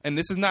 and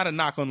this is not a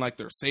knock on like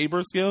their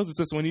saber skills, it's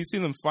just when you see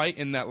them fight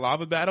in that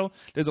lava battle,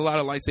 there's a lot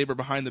of lightsaber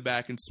behind the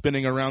back and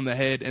spinning around the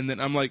head, and then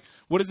I'm like,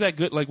 what is that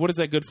good? Like, what is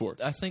that good for?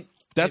 I think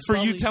That's they for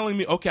you probably- telling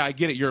me, okay, I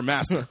get it, you're a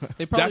master.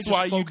 They probably That's just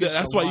why you. focused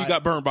That's a why you lot-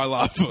 got burned by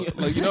lava.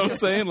 Like, you know what I'm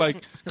saying?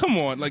 Like, come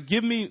on, like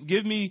give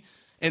me.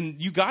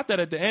 And you got that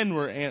at the end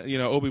where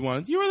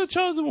Obi-Wan, you were the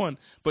chosen one.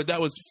 But that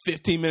was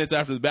 15 minutes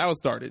after the battle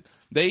started.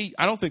 I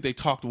don't think they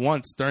talked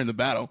once during the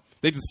battle.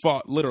 They just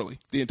fought literally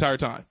the entire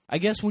time. I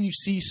guess when you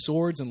see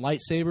swords and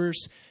lightsabers,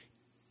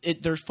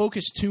 they're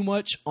focused too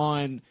much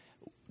on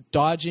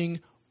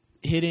dodging,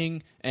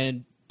 hitting,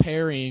 and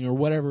parrying or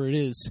whatever it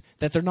is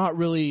that they're not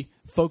really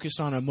focused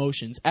on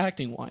emotions,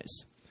 acting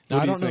wise. Now,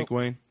 What I do you don't think, know.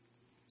 Wayne?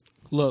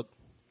 Look,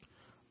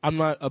 I'm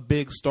not a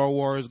big Star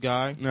Wars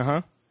guy, Uh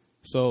huh.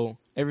 so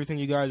everything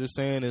you guys are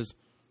saying is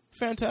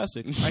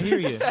fantastic. I hear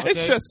you. Okay?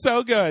 It's just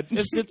so good.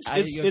 it's I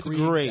it's agree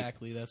great,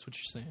 Exactly, that's what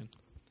you're saying.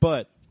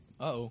 but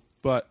Uh-oh.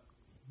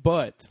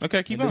 But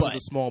okay, keep and going.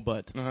 this is a small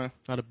but, Uh huh.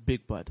 not a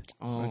big but.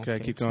 Oh, Okay,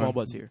 keep going. Small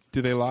butts here.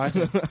 Do they lie?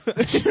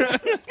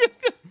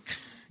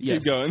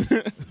 Yes, Keep going.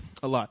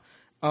 a lot.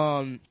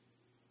 I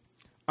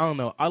don't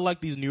know. I like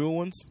these newer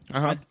ones.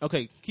 Uh-huh.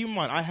 Okay, keep in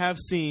mind, I have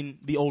seen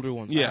the older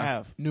ones. Yeah. I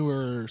have.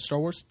 Newer Star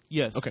Wars?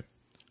 Yes. Okay.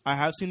 I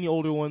have seen the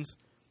older ones.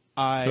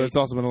 I But it's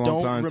also been a long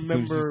don't time since it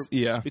was remember just-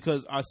 yeah.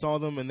 because I saw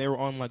them and they were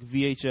on like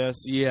VHS.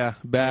 Yeah,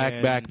 back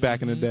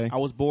And- in the day. I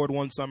was bored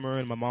one summer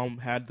and my mom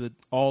had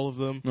all of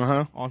them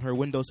Uh-huh. on her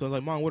windowsill. I was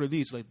like, Mom, what are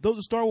these? She's like, those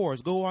are Star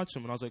Wars. Go watch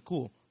them. And I was like,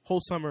 cool.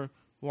 Whole summer,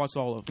 watch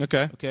all of them.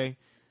 Okay. Okay.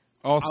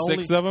 All I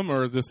 6 only- of them,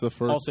 or is this the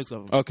first? All 6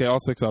 of them. Okay, all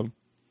 6 of them.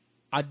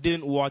 I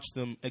didn't watch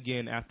them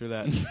again after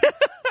that.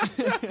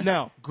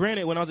 Now,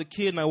 granted, when I was a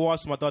kid and I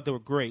watched them, I thought they were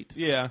great.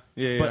 Yeah,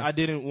 yeah, But I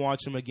didn't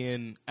watch them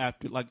again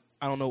after, like,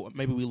 I don't know,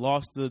 maybe we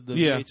lost the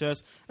Yeah.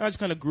 VHS. And I just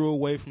kind of grew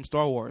away from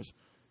Star Wars.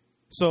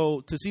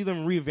 So to see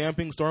them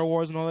revamping Star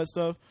Wars and all that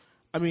stuff,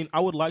 I mean, I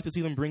would like to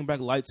see them bring back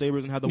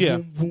lightsabers and have the Yeah.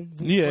 boom, boom,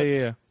 boom. yeah, but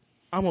yeah.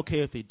 I'm okay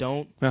if they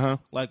don't. Uh-huh.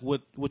 Like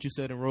what you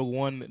said in Rogue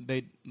One,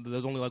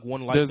 there's only like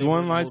one lightsaber. There's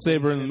one in the whole thing.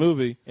 lightsaber in the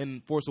movie.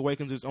 In Force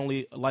Awakens, there's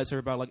only a lightsaber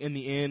about like in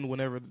the end,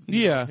 whenever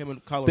Yeah. him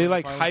and Kylo They Ren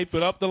like fight. hype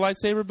it up the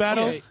lightsaber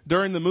battle Okay.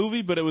 during the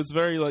movie, but it was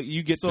very like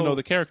you get to So, know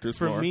the characters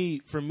For more.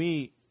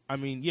 me, I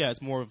mean, yeah,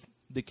 it's more of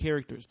the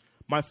characters.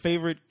 My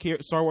favorite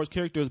Star Wars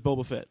character is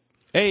Boba Fett.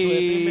 Hey, So if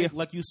they make,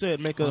 like you said,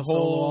 make a Han Solo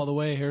all whole the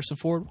way, Harrison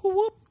Ford. Whoop,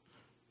 whoop.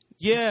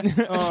 yeah.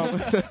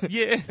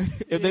 yeah,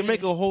 If they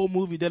make a whole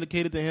movie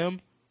dedicated to him,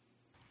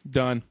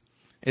 done.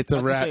 It's a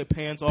like wrap. you say,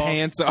 pants off.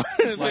 Pants off.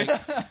 Like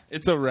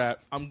It's a wrap.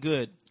 I'm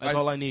good. That's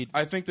all I need.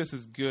 I think this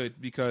is good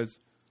because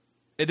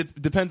it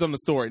depends on the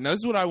story. Now, this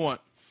is what I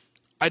want.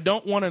 I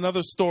don't want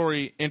another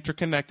story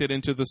interconnected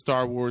into the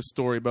Star Wars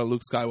story about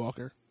Luke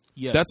Skywalker.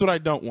 Yes. That's what I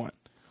don't want.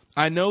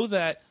 I know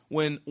that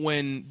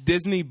when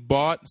Disney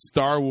bought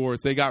Star Wars,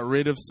 they got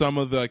rid of some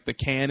of the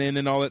canon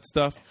and all that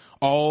stuff,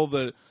 all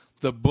the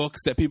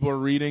books that people are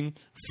reading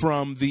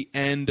from the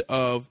end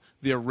of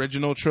the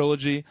original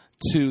trilogy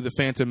to the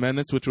Phantom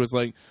Menace, which was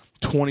like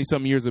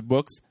 20-something years of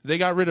books. They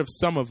got rid of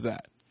some of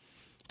that.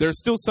 There's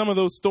still some of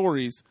those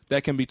stories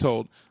that can be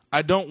told.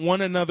 I don't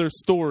want another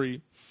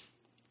story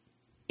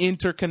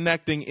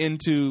interconnecting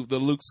into the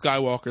Luke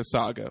Skywalker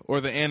saga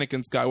or the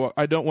Anakin Skywalker.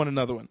 I don't want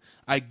another one.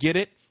 I get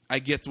it. I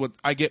get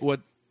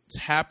what's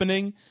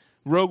happening.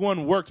 Rogue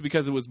One worked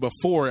because it was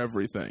before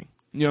everything.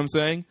 You know what I'm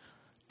saying?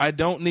 I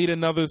don't need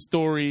another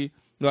story.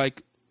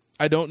 Like,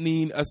 I don't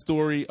need a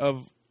story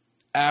of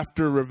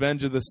after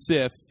Revenge of the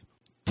Sith,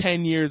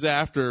 10 years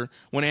after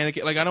when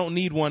Anakin. Like, I don't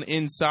need one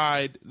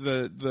inside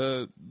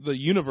the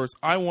universe.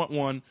 I want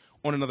one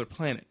on another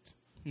planet.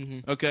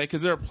 Okay,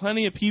 because there are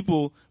plenty of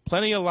people,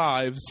 plenty of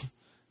lives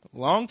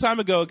Long time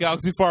ago,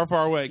 galaxy far,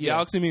 far away. Yeah.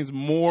 Galaxy means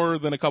more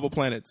than a couple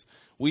planets.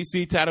 We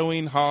see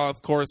Tatooine,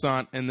 Hoth,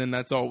 Coruscant, and then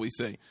that's all we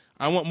see.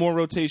 I want more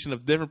rotation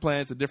of different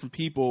planets and different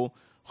people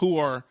who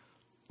are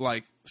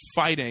like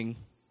fighting.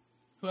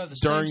 Who have the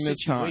During same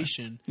this time.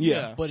 situation,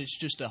 Yeah. but it's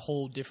just a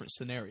whole different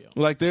scenario.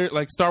 Like they're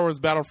like Star Wars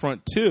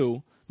Battlefront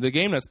 2, the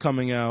game that's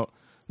coming out.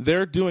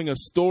 They're doing a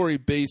story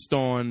based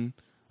on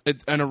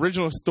an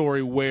original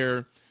story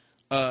where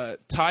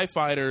TIE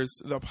fighters,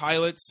 the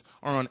pilots,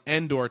 are on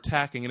Endor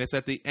attacking, and it's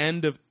at the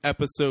end of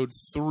episode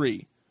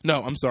 3.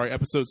 No, I'm sorry,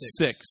 episode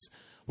 6,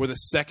 where the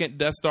second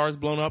Death Star is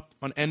blown up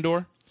on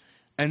Endor.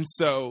 And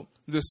so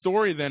the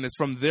story then is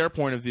from their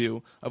point of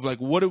view of like,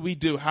 what do we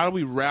do? How do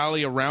we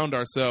rally around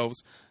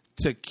ourselves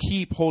to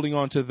keep holding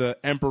on to the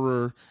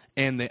Emperor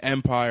and the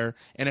Empire?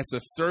 And it's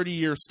a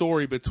 30-year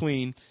story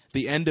between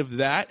the end of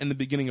that and the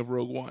beginning of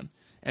Rogue One.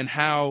 And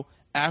how,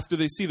 after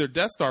they see their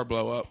Death Star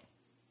blow up,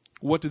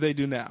 what do they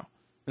do now?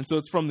 And so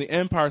it's from the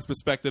Empire's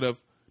perspective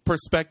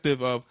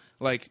of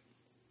like,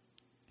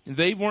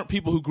 they weren't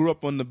people who grew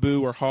up on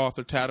Naboo or Hoth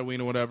or Tatooine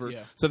or whatever.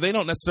 Yeah. So they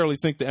don't necessarily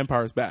think the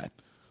Empire is bad.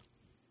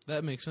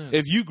 That makes sense.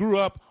 If you grew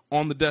up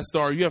on the Death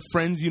Star, you have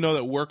friends you know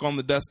that work on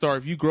the Death Star.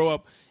 If you grow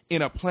up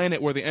in a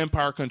planet where the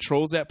Empire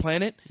controls that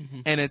planet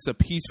and it's a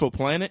peaceful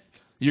planet,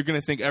 you're going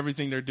to think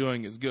everything they're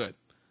doing is good.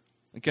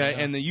 Okay? Yeah.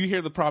 And then you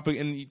hear the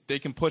propaganda, and they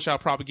can push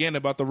out propaganda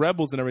about the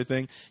rebels and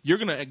everything. You're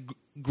going to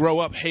grow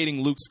up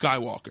hating Luke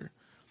Skywalker.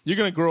 You're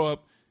going to grow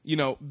up,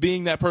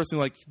 being that person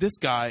like, this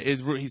guy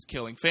he's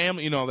killing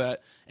family, all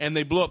that. And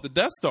they blow up the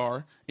Death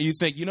Star, and you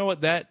think, you know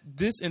what,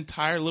 this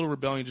entire little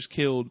rebellion just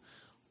killed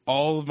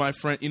all of my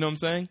friends. You know what I'm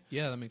saying?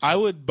 Yeah, that makes sense. I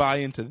would buy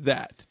into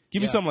that.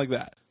 Give me Yeah. something like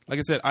that. Like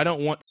I said, I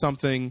don't want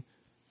something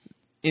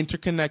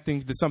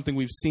interconnecting to something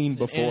we've seen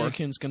before.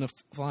 Anakin's gonna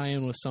fly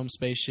in with some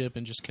spaceship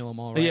and just kill them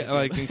all. Right? Yeah,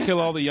 like and kill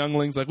all the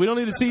younglings. Like we don't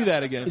need to see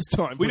that again. It's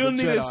time We for don't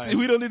the need Jedi.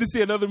 we don't need to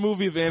see another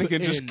movie of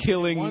Anakin just end.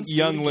 killing Once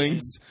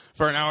younglings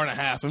for an hour and a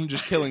half and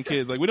just killing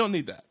kids. Like we don't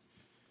need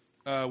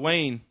that.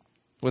 Wayne,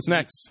 what's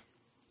next?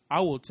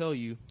 I will tell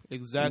you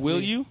exactly. Will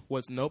you?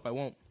 Nope, I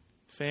won't.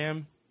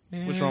 Fam,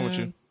 what's wrong with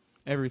you?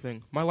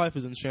 Everything. My life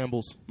is in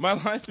shambles. My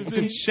life is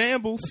in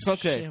shambles.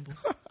 Okay.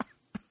 Shambles.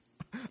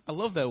 I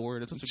love that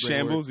word. It's such a great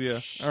Shambles, word.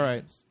 yeah. All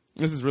right.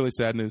 This is really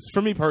sad news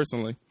for me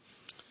personally.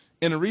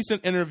 In a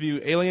recent interview,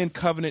 Alien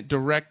Covenant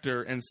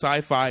director and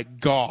sci-fi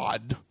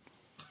god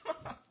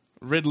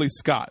Ridley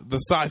Scott, the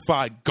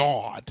sci-fi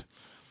god,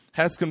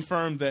 has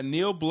confirmed that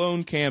Neil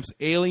Blomkamp's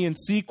Alien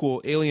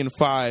sequel, Alien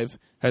 5,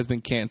 has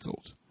been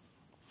canceled.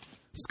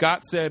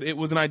 Scott said it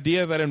was an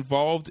idea that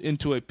evolved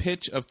into a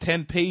pitch of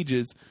 10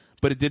 pages,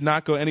 but it did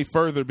not go any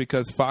further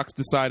because Fox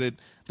decided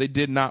they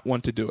did not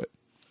want to do it.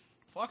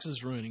 Fox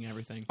is ruining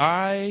everything.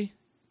 I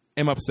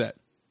am upset,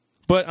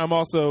 but I'm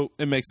also,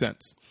 it makes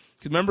sense.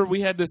 Because remember,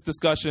 we had this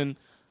discussion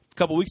a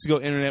couple weeks ago,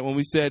 Internet, when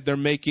we said they're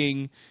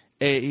making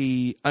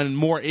a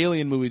more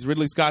Alien movies.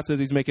 Ridley Scott says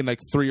he's making like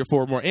 3 or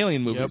 4 more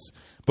Alien movies.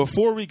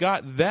 Before we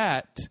got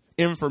that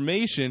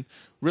information,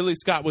 Ridley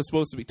Scott was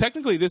supposed to be,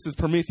 technically this is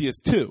Prometheus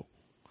 2,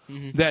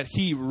 that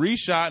he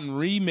reshot and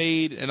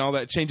remade and all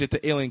that, changed it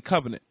to Alien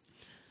Covenant.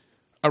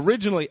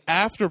 Originally,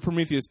 after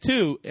Prometheus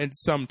 2, in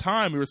some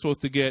time, we were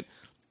supposed to get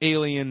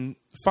Alien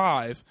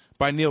 5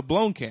 by Neil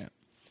Blomkamp.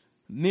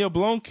 Neil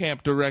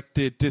Blomkamp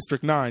directed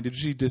District 9. Did you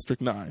see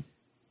District 9?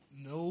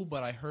 No,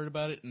 but I heard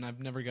about it and I've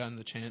never gotten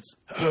the chance.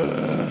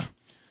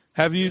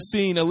 Have you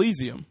seen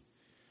Elysium?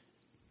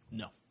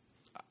 No.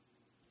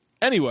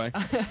 Anyway,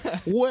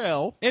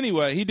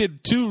 he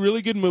did 2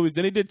 really good movies.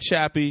 Then he did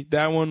Chappie.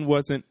 That one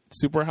wasn't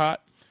super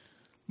hot.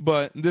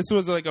 But this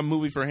was like a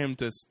movie for him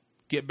to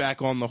get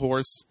back on the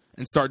horse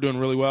and start doing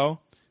really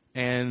well.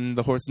 And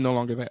the horse is no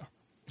longer there.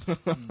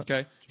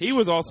 Okay? He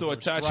was also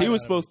attached. right He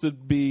was out of supposed to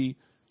be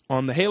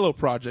on the Halo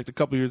project a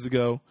couple years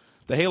ago.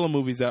 The Halo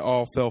movies that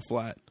all fell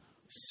flat.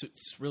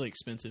 It's really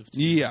expensive. To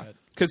do Yeah, that.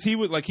 because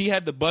he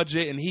had the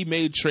budget and he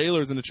made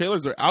trailers, and the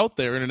trailers are out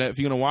there, Internet, if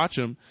you're going to watch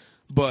them.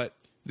 But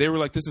they were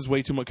like, this is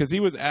way too much, because he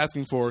was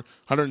asking for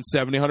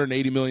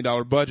 $180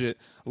 million budget,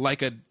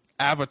 like a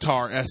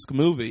Avatar-esque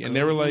movie, and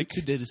they were like,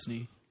 to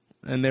Disney.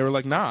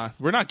 nah,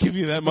 we're not giving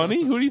you that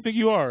money. Who do you think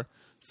you are?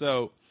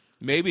 So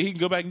maybe he can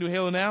go back and do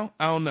Halo now.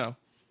 I don't know,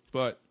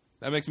 but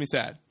that makes me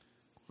sad.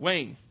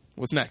 Wayne,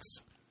 what's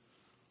next?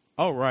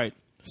 All right.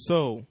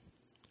 So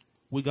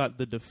we got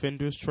the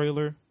Defenders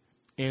trailer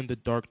and the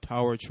Dark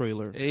Tower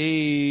trailer.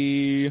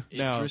 Hey,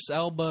 Now, Idris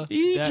Elba.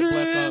 That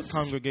Black Ops Idris.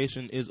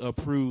 congregation is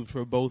approved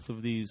for both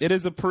of these. It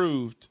is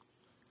approved.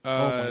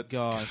 Oh my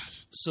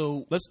gosh.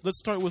 So Let's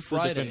start with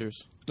Friday. the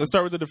Defenders. Let's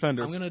start with the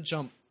Defenders. I'm going to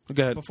jump.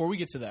 Go ahead. Before we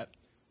get to that,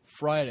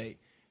 Friday,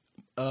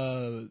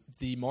 the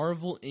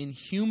Marvel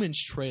Inhumans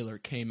trailer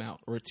came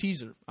out, or a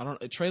teaser.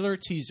 A trailer or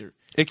teaser.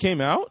 It came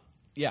out?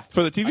 Yeah.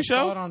 For the TV I show?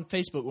 saw it on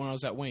Facebook when I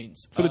was at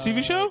Wayne's. For the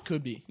TV show?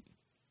 Could be.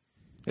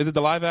 Is it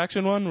the live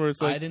action one where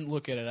it's like, I didn't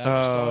look at it. I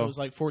just saw Oh. it was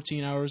like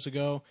 14 hours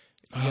ago.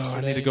 I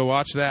yesterday, need to go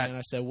watch that. And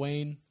I said,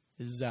 Wayne,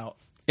 this is out.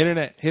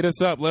 Internet, hit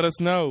us up. Let us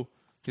know.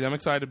 Because I'm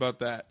excited about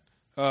that.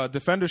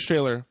 Defenders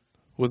trailer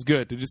was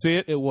good. Did you see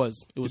it? It was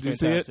Did you see it?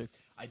 fantastic.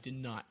 I did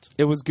not.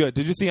 It was good.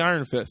 Did you see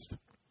Iron Fist?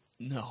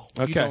 No.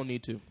 You Okay. don't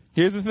need to.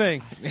 Here's the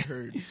thing. I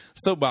heard.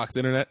 Soapbox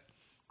internet.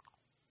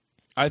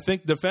 I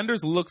think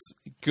Defenders looks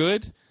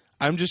good.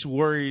 I'm just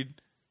worried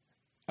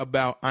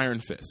about Iron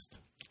Fist.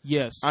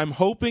 Yes. I'm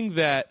hoping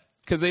that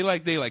because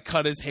they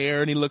cut his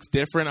hair and he looks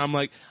different. I'm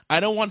like, I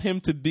don't want him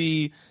to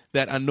be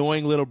that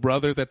annoying little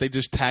brother that they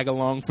just tag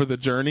along for the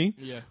journey.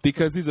 Yeah.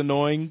 Because he's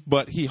annoying,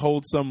 but he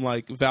holds some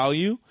like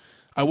value.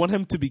 I want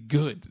him to be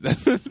good.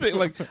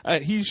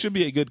 He should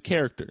be a good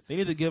character. They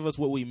need to give us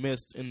what we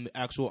missed in the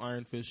actual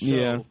Iron Fist show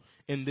Yeah.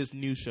 in this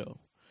new show.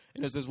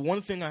 And there's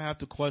one thing I have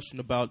to question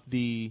about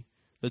the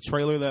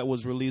trailer that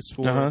was released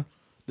for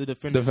the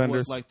Defenders.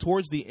 Was like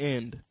towards the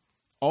end,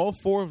 all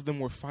 4 of them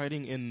were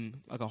fighting in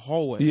like a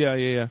hallway.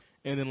 Yeah.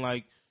 And then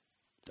like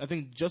I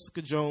think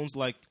Jessica Jones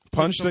like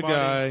Punched a somebody,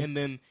 guy. and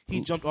then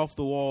he jumped off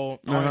the wall.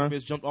 Iron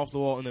Fist jumped off the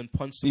wall and then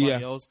punched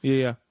somebody else.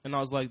 Yeah. And I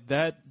was like,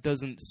 that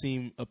doesn't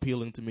seem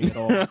appealing to me at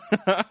all.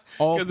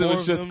 All 'Cause 4 it was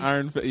of just them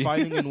Iron Fist.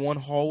 fighting in one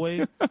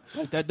hallway.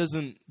 Like, that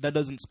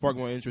doesn't spark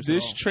my interest.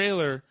 This at all.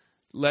 trailer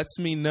lets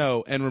me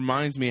know and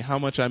reminds me how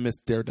much I miss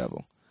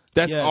Daredevil.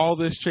 That's Yes. all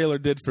this trailer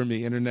did for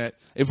me, internet.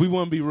 If we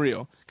want to be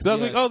real, because I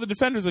was like, Yes. "Oh, the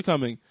Defenders are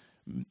coming."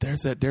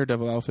 There's that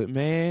Daredevil outfit,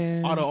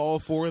 man. Out of all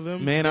 4 of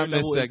them, Man, I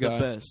miss Daredevil that is guy. the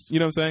best. You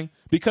know what I'm saying?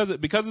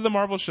 Because of the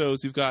Marvel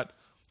shows, you've got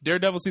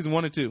Daredevil season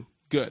 1 and 2,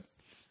 good.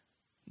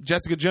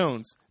 Jessica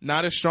Jones,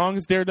 not as strong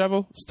as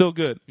Daredevil, still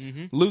good.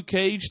 Luke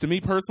Cage, to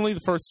me personally, the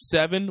first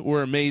 7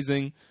 were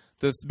amazing.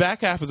 This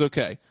back half is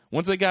okay.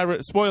 Once they got rid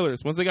of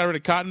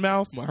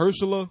Cottonmouth,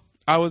 Mahershala.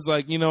 I was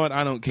like, you know what?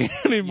 I don't care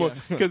anymore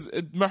because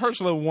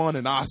Mahershala won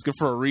an Oscar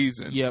for a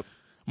reason. Yep.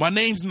 My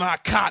name's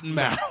not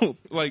Cottonmouth.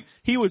 Like,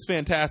 he was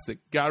fantastic.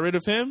 Got rid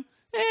of him.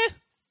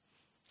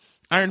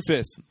 Iron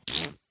Fist.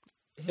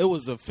 It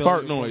was a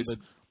Fart noise.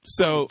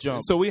 So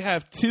jump. we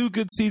have 2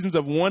 good seasons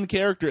of one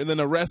character, and then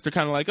the rest are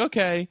kind of like,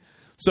 okay.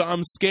 So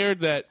I'm scared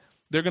that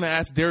they're going to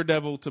ask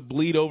Daredevil to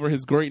bleed over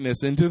his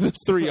greatness into the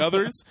 3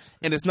 others,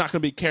 and it's not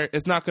going to be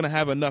it's not going to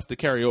have enough to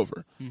carry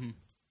over.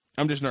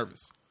 I'm just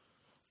nervous.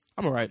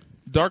 I'm all right.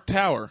 Dark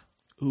Tower.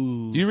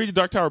 Ooh. Do you read the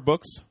Dark Tower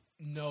books?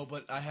 No,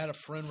 but I had a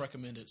friend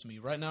recommend it to me.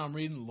 Right now I'm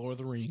reading Lord of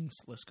the Rings.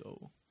 Let's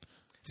go.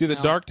 See, the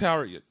Now-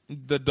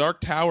 Dark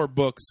Tower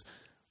books.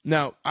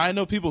 Now, I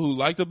know people who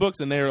like the books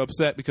and they're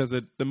upset because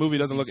the movie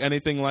doesn't look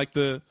anything like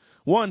the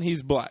one.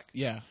 He's black,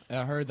 Yeah,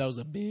 I heard that was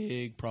a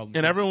big problem.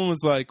 and everyone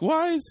was like,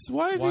 "Why is he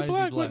Why black?" is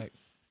he black?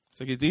 It's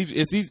like if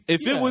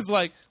Yeah. it was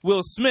like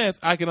Will Smith,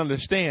 I can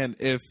understand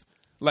if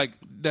like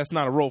that's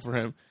not a role for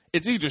him.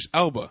 It's Idris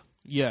Elba.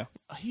 Yeah.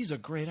 He's a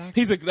great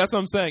actor. That's what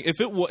I'm saying. If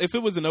it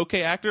was an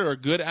okay actor or a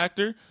good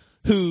actor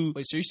who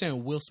Wait, so you're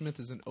saying Will Smith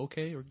is an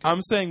okay or good?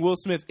 I'm saying Will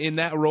Smith in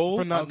that role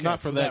For not, Okay, not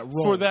for for that. that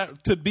role. for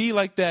that to be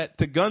like that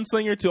to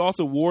gunslinger to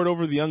also ward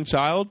over the young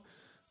child,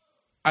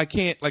 I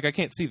can't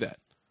see that.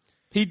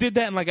 He did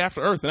that in like After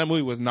Earth, and that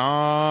movie was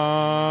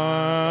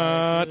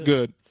not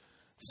good.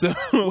 So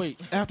Wait,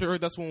 After Earth,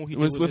 that's when he it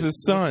was did with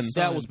his son.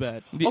 That was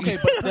bad. Okay,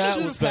 but That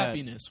Pursuit was of bad.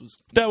 Happiness was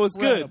That was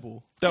good.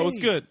 incredible. That was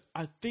Hey, good.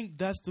 I think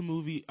that's the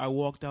movie I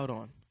walked out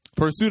on.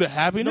 Pursuit of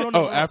Happiness.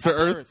 No, After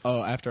Earth.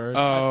 Oh, After Earth.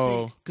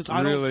 Oh, Because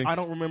really? I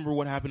don't remember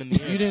what happened in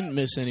the end. You didn't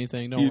miss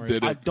anything. Don't You worry.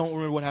 didn't. I don't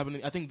remember what happened.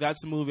 I think that's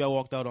the movie I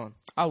walked out on.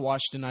 I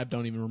watched it and I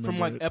don't even remember From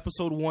like it.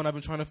 episode 1, I've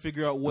been trying to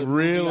figure out what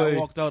Really? movie I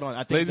walked out on. I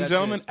think Ladies and that's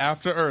gentlemen, it.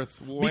 After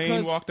Earth. Wayne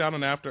Because- walked out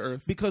on After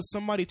Earth. Because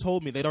somebody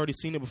told me they'd already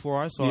seen it before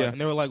I saw Yeah. it,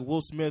 and they were like,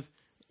 Will Smith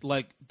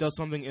like does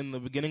something in the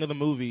beginning of the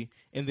movie,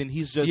 and then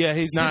he's just Yeah,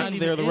 he's not sitting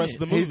there the even rest in of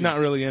the movie. He's not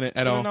really in it at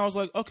And all. then I was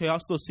like, okay, I'll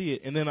still see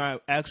it. And then I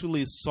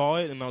actually saw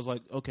it, and I was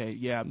like, okay,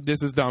 yeah,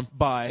 This is dumb.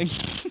 bye.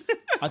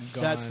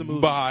 That's the gone. movie.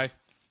 Bye.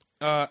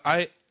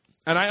 I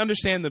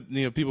understand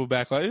the people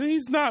back like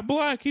he's not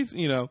black. He's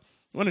I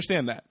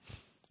understand that.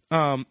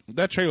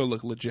 That trailer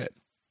looked legit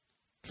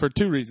for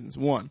 2 reasons.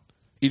 One,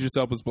 Idris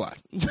Elba's black.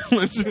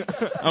 I'm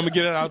gonna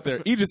get it out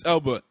there. Idris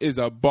Elba is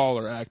a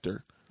baller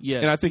actor.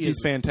 Yes, and I think he he's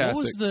is. What fantastic.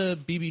 was the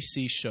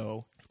BBC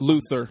show?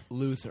 Luther.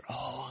 Luther.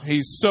 Oh,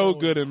 He's so so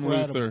good in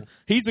incredible. Luther.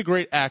 He's a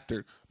great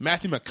actor.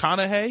 Matthew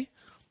McConaughey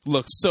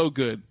looks so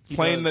good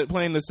playing does.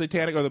 the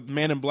satanic or the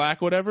Man in Black,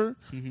 whatever.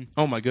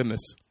 Oh my goodness,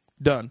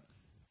 done.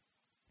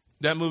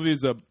 That movie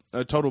is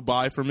a total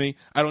buy for me.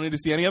 I don't need to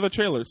see any other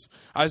trailers.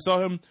 I saw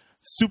him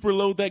super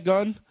load that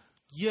gun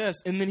Yes,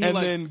 and then he and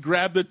like then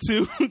grab the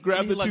two,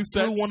 grab he, the like, two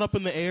threw sets. one up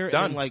in the air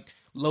Done. and then, like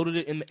loaded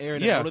it in the air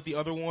and Yeah. then loaded the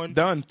other one.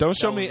 Done. Don't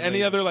show That me was any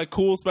amazing. other like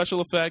cool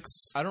special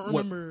effects. I don't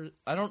remember.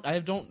 I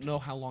don't know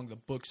how long the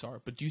books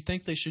are, but do you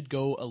think they should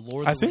go a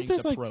Lord I of the think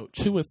Rings there's approach?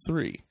 like 2 or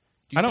 3. Do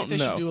you I think don't they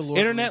should know. do a Lord of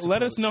the Internet, Rings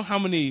let us approach? know how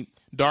many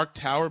Dark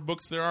Tower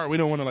books there are. We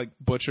don't want to like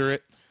butcher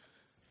it.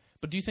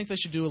 But do you think they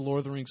should do a Lord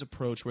of the Rings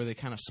approach where they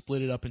kind of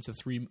split it up into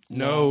 3?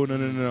 No. long Not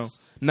movies?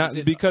 Is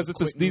it because a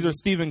it's quick these are movie?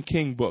 Stephen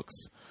King books.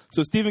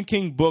 So Stephen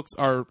King books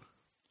are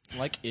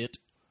like it.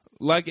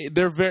 like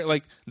they're very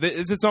like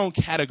it's its own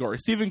category.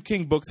 Stephen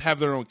King books have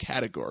their own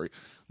category.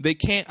 They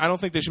can't. I don't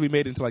think they should be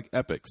made into like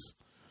epics.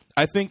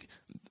 I think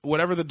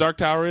whatever the Dark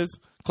Tower is,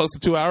 close to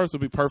 2 hours,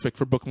 would be perfect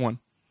for book 1.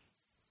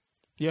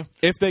 Yeah.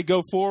 If they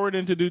go forward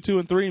into do 2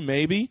 and 3,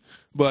 maybe.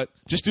 But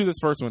just do this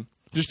first one.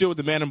 Just do it with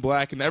the Man in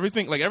Black and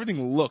everything. Like,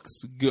 everything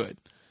looks good.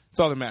 That's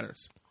all that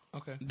matters.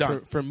 Okay.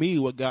 Done. For me,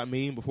 what got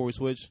me before we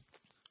switch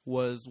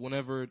was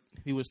whenever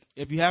he was.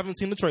 If you haven't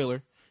seen the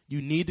trailer,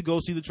 you need to go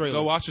see the trailer.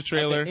 Go watch the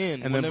trailer At the end,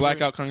 and then whenever-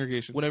 Blackout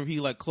Congregation. Whenever he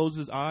like closes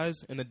his eyes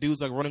and the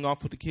dude's like running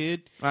off with the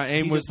kid, I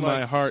aim he with just,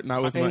 my like, heart,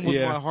 not with I my aim with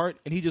yeah. my heart,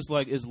 and he just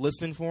like is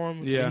listening for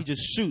him. Yeah. And he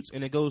just shoots,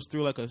 and it goes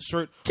through like a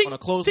shirt Ting, on a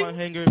clothesline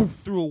ting, hanger,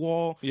 through a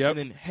wall, Yep.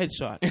 and then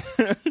headshot.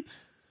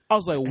 I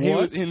was like,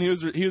 what? He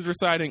was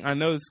reciting. I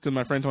know this because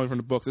my friend told me from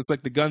the books. It's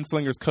like the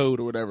Gunslinger's Code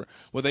or whatever.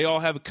 Well, they all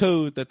have a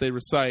code that they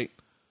recite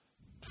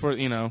for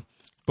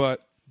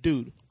But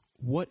Dude,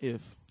 what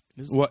if?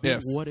 This is What big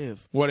if? What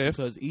if? What if?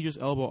 Because Idris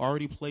Elba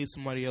already plays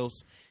somebody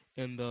else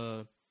in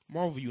the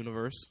Marvel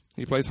universe.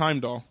 he plays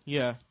Heimdall,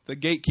 Yeah, the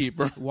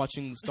gatekeeper.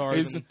 watching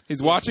stars.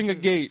 He's watching a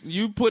gate.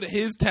 You put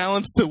his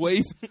talents to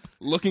waste,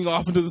 looking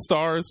off into the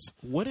stars.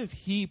 What if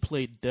he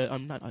played? I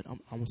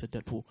almost said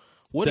Deadpool.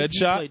 What if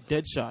Deadshot? he played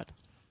Deadshot?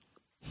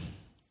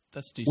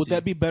 That's DC. Would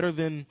that be better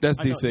than? That's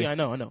I know- DC. Yeah, I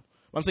know.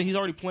 I'm saying he's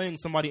already playing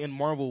somebody in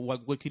Marvel.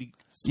 Like, what could he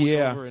switch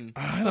Yeah, over and?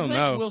 I I don't think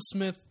know. Will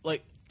Smith,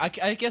 like, I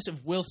guess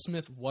if Will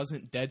Smith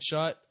wasn't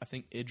Deadshot, I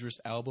think Idris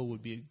Elba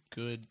would be a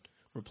good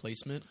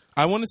replacement.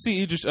 I want to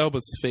see Idris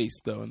Elba's face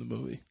though in the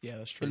movie. Yeah,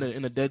 that's true.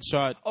 in a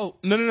Deadshot. Oh,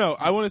 No.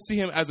 I want to see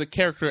him as a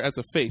character, as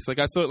a face. Like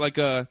I saw it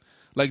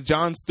like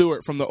Jon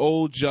Stewart from the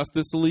old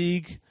Justice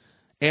League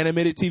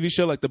animated TV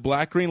show, like the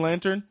Black Green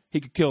Lantern.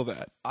 He could kill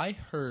that. I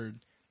heard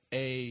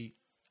I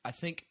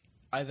think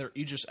either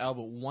Idris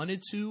Elba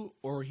wanted to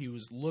or he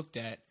was looked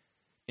at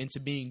into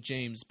being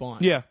James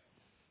Bond. Yeah,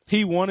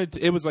 he wanted.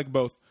 It was like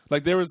both.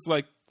 Like there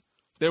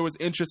was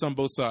interest on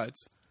both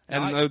sides,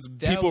 and That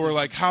people would were be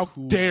like, "How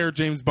cool. dare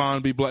James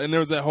Bond be black?" And there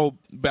was that whole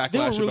backlash They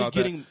were really about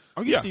getting. that.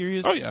 Are you Yeah.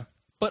 serious? Oh yeah.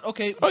 But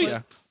okay. Oh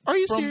yeah. Are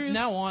you From serious?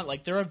 now on,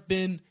 like there have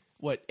been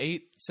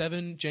 8,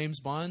 7 James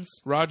Bonds.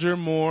 Roger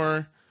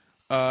Moore.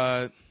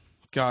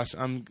 Gosh,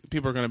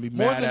 people are going to be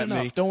More mad than at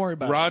enough. me. Don't worry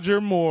about it. Roger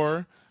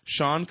Moore,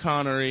 Sean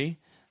Connery,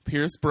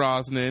 Pierce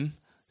Brosnan,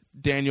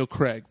 Daniel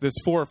Craig. There's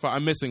 4 or 5.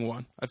 I'm missing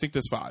one. I think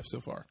there's 5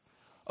 so far.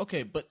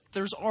 Okay, but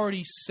there's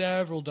already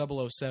several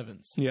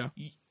 007s. Yeah.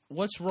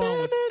 What's wrong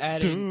with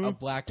adding a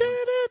black one?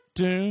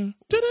 There's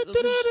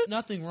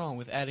nothing wrong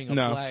with adding a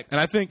No. black And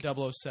I think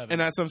 007. And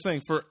that's what I'm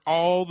saying. For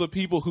all the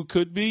people who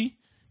could be,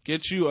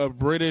 get you a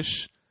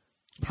British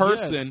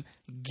person.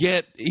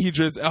 Get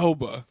Idris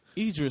Elba.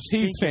 Idris,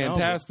 He's stinking Elba.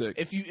 fantastic.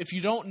 if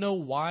you don't know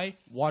why,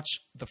 watch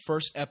the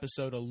first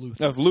episode of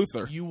Luther. Of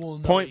Luther. You will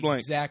know Point blank.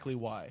 exactly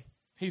why.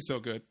 He's so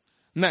good.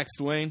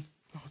 Next, Wayne.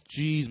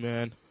 Jeez,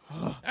 man.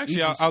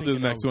 Actually, Idris I'll do the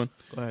stinking next Elba. one.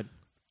 Go ahead.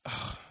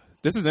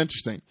 This is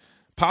interesting.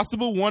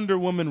 Possible Wonder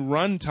Woman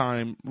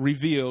runtime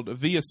revealed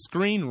via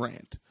Screen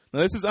Rant.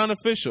 Now, this is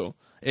unofficial.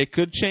 It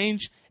could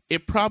change.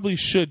 It probably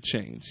should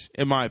change,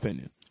 in my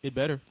opinion. It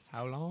better.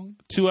 How long?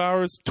 2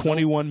 hours,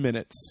 21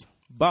 minutes.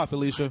 Bye,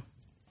 Felicia.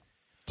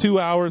 2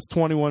 hours,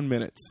 21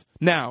 minutes.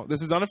 Now,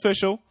 this is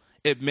unofficial.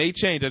 It may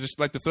change. I just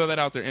like to throw that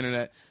out there,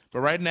 Internet. But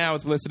right now,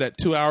 it's listed at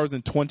 2 hours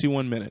and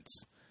 21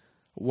 minutes.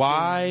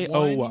 Why, For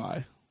oh, one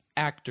why?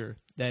 Actor,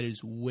 that is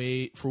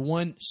for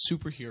one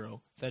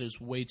superhero, that is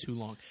way too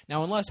long.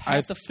 Now, unless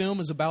half the film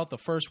is about the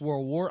First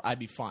World War, I'd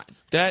be fine.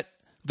 That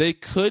they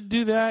could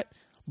do that,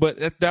 but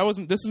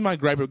this is my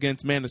gripe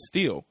against Man of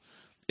Steel,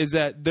 is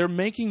that they're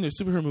making their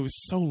superhero movies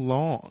so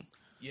long.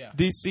 Yeah.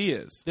 DC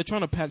is. They're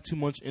trying to pack too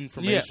much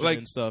information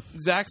and stuff.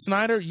 Zack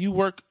Snyder, you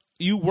work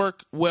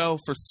well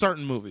for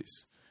certain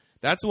movies.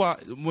 That's why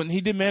when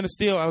he did Man of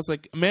Steel, I was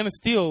like, Man of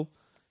Steel,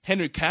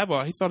 Henry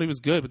Cavill, he thought he was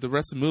good, but the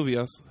rest of the movie,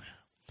 I was like,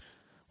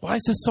 why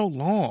is this so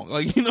long?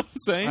 Like, you know what I'm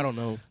saying? I don't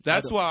know.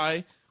 That's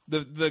why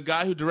the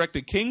guy who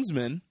directed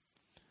Kingsman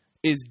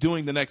is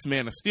doing the next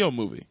Man of Steel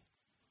movie.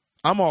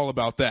 I'm all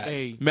about that.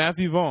 Hey.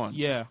 Matthew Vaughn.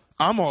 Yeah.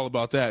 I'm all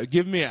about that.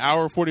 Give me an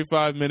hour,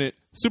 45-minute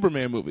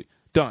Superman movie.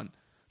 Done.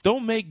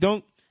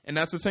 And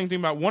that's the same thing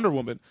about Wonder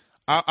Woman.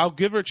 I'll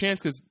give her a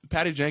chance because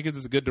Patty Jenkins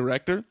is a good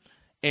director,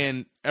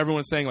 and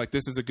everyone's saying, like,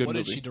 this is a good What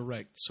movie. did she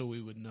direct so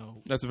we would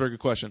know? That's a very good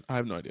question. I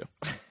have no idea.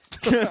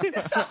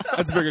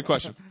 That's a very good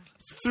question.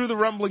 Through the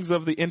rumblings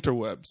of the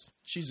interwebs,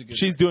 She's a good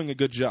she's director. doing a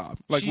good job.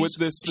 Like with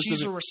this She's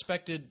specific, a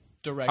respected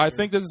director. I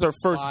think this is her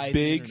first by the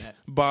big internet.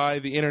 by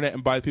the internet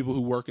and by the people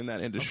who work in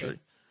that industry.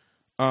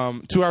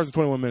 Okay. 2 hours and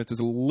 21 minutes is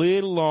a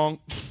little long,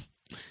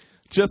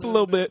 just a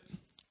little bit.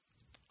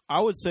 I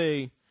would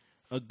say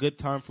a good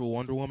time for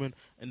Wonder Woman,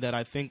 and that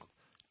I think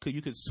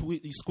you could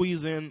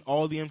squeeze in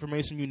all the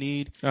information you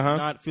need,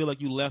 not feel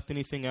like you left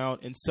anything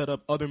out, and set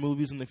up other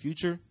movies in the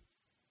future.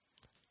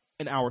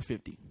 An hour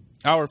 50.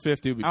 Hour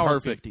 50 would be Hour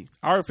perfect. 50.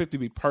 Hour 50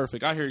 would be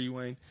perfect. I hear you,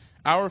 Wayne.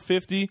 Hour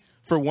 50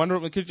 for Wonder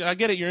Woman. 'Cause I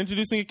get it. You're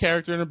introducing a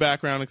character and a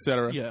background,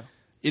 etc. Yeah.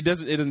 It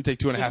doesn't take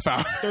 2.5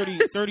 hours. 30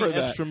 for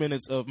that. extra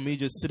minutes of me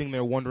just sitting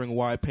there wondering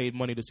why I paid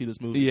money to see this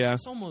movie. Yeah.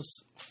 It's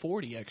almost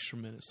 40 extra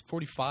minutes.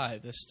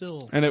 45. That's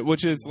still. And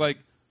which is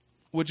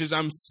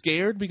I'm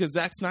scared because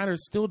Zack Snyder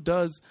still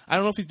does. I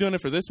don't know if he's doing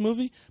it for this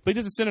movie, but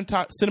he does a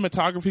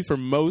cinematography for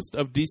most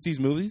of DC's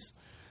movies,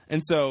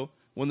 and so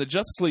when the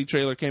Justice League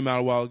trailer came out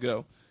a while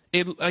ago,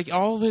 it like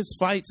all of his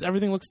fights,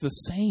 everything looks the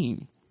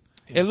same.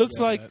 It looks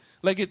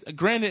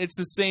granted, it's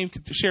the same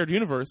shared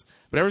universe,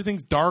 but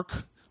everything's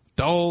dark,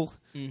 dull,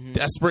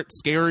 desperate,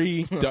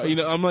 scary.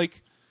 I'm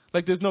like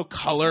there's no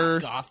color.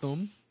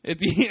 Gotham.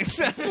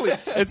 Exactly.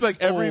 It's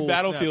like every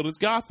battlefield is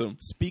Gotham.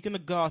 Speaking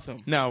of Gotham,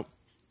 Now,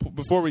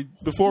 before we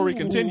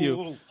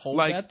continue, Hold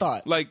that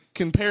thought. like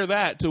compare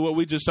that to what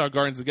we just saw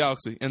Guardians of the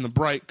Galaxy and the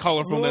bright,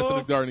 colorfulness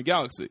of the Guardians of the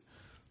Galaxy.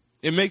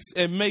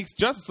 It makes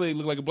Justice League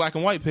look like a black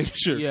and white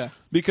picture. Yeah.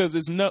 Because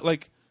it's not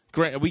like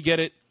we get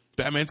it.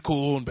 Batman's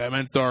cool and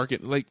Batman's dark.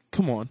 And, like,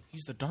 come on.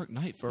 He's the Dark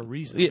Knight for a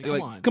reason.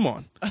 Yeah, come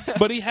on.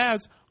 But he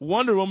has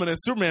Wonder Woman and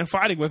Superman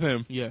fighting with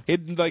him. Yeah.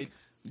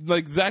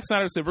 Like Zack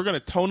Snyder said, we're going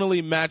to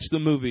tonally match the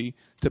movie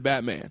to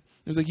Batman.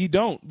 It was like, you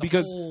don't,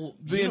 because whole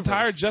the universe.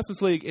 entire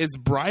Justice League is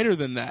brighter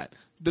than that.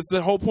 That's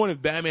the whole point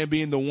of Batman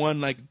being the one,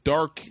 like,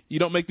 dark. You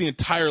don't make the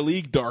entire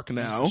league dark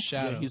now.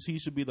 Shadow. he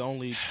should be the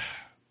only.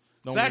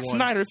 Zack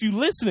Snyder, if you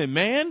listening,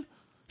 man,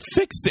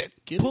 fix it.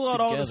 Pull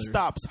out all the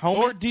stops, homie.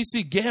 Or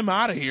DC, get him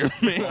out of here,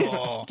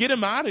 man. Get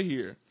him out of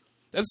here.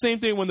 That's the same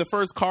thing when the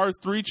first Cars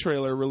 3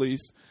 trailer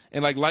released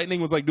and like Lightning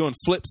was like doing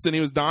flips and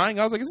he was dying.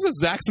 I was like, is this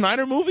a Zack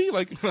Snyder movie?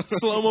 Like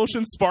slow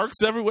motion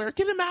sparks everywhere.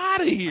 Get him out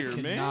of here,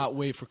 man. Cannot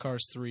wait for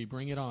Cars 3.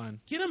 Bring it on.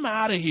 Get him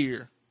out of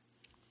here.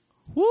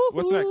 Woo-hoo.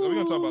 What's next? Are we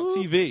going to talk about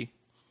TV?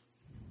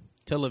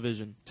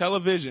 Television.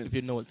 Television. If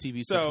you know what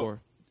TV stands for.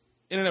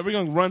 Internet, we're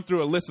going to run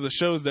through a list of the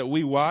shows that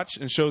we watch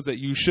and shows that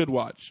you should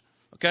watch.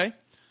 Okay?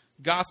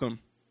 Gotham.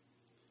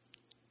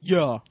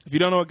 Yeah. If you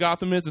don't know what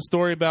Gotham is, a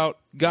story about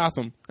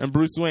Gotham and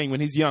Bruce Wayne when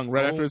he's young,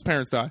 right after his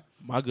parents die.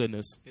 My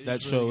goodness. That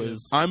is show really good.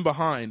 is. I'm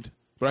behind,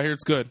 but I hear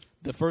it's good.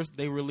 The first,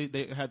 they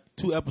had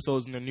 2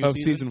 episodes in their new Of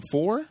season. season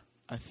 4?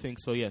 I think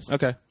so, yes.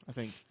 Okay. I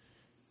think.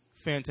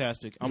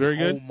 Fantastic. Very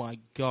good? Oh my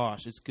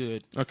gosh, it's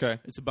good. Okay.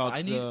 It's about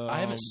I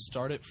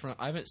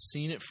haven't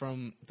seen it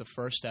from the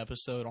first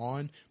episode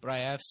on, but I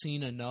have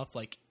seen enough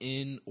like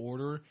in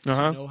order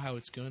to know how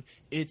it's going.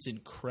 It's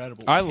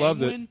incredible. I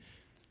loved it.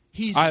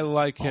 I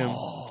like him.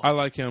 I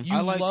like him.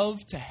 You love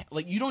to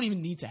you don't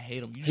even need to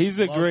hate him. You He's just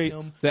a love great.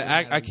 him The no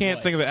matter I can't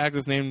what. think of the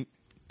actor's name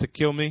to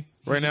kill me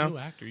right He's a now. new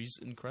actor. He's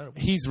incredible.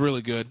 He's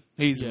really good.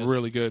 He's Yes.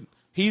 really good.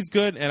 He's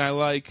good, and I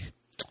like.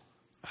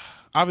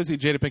 Obviously,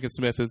 Jada Pinkett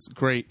Smith is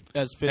great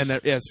As Fish. and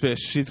as Fish,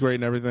 she's great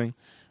and everything.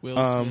 Will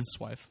Smith's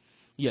wife.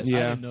 Yes. Yeah.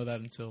 I didn't know that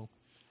until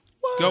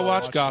Go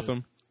watch watched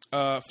Gotham.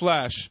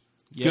 Flash.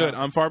 Yeah. Good.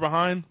 I'm far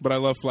behind, but I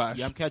love Flash.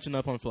 Yeah, I'm catching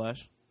up on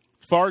Flash.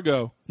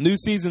 Fargo. New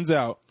season's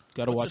out.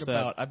 Gotta what's watch it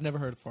that. about? I've never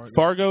heard of Fargo.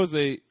 Fargo is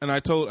I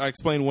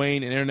explained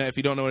Wayne and Internet. If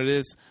you don't know what it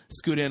is,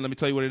 scoot in. Let me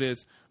tell you what it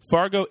is.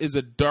 Fargo is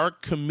a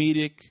dark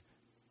comedic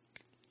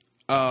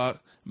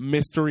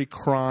mystery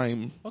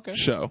crime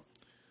show.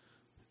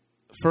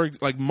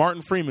 Like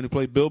Martin Freeman, who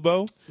played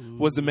Bilbo,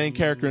 was the main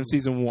character in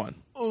season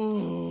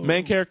 1.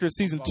 Main character in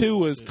season 2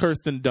 was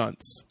Kirsten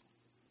Dunst,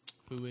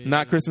 Who is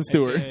not Kristen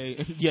Stewart.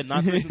 Yeah,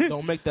 not Kristen.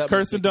 Don't make that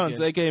Kirsten mistake Dunst,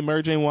 again. aka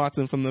Mary Jane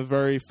Watson from the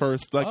very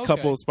first Okay.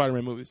 couple of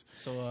Spider-Man movies.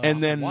 So, and I'm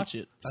then gonna watch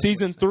it. That's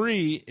season what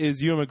 3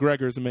 is Ewan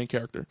McGregor as the main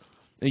character.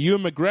 And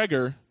Ewan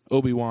McGregor,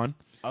 Obi-Wan,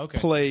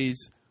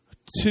 plays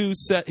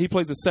he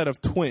plays a set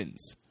of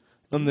twins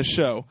on the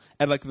show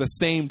at like the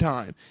same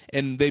time,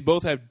 and they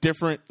both have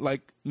different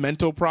like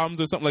mental problems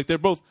or something. Like they're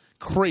both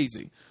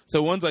crazy.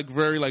 So one's like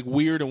very like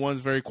weird and one's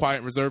very quiet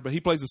and reserved, but he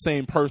plays the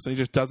same person. He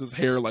just does his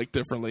hair like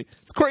differently.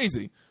 It's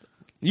crazy.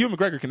 Ewan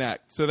McGregor can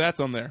act, so that's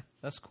on there.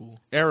 That's cool.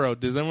 Arrow.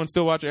 Does anyone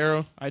still watch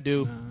Arrow? I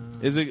do.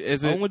 Is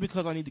it Only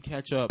because I need to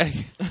catch up.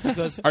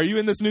 Because Are you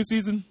in this new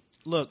season?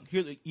 look,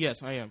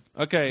 yes, I am.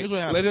 Okay, Here's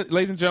what happened.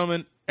 ladies and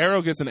gentlemen,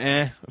 Arrow gets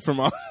an from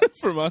us.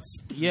 From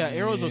us. Yeah,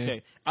 Arrow's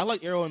okay. I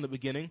like Arrow in the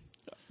beginning.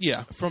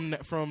 Yeah. From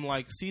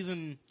like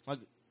season like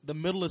the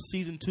middle of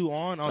season 2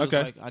 on, I was Okay.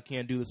 just like, I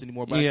can't do this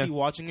anymore. But Yeah. I keep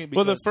watching it.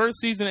 Well, Because, the first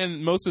season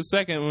and most of the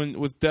second one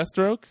was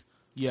Deathstroke.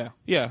 yeah,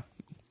 Yeah,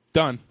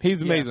 done.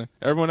 He's amazing.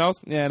 Everyone else,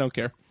 I don't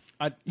care.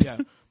 yeah.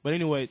 But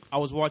anyway, I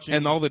was watching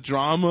And all the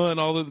drama and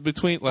all the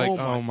between, like,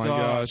 oh my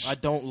gosh. I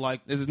don't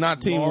like. This is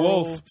not Team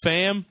Laurel. Wolf,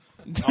 fam.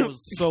 I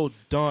was so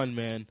done,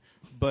 man.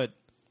 But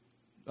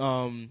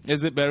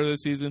Is it better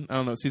this season? I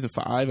don't know. Season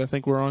 5, I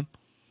think we're on.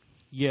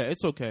 yeah,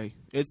 it's okay.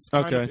 It's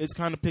Okay. It's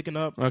kind of picking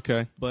up,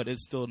 Okay. but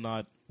it's still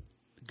not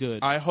good.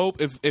 I hope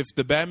if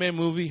the Batman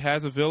movie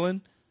has a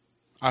villain,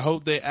 I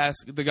hope they ask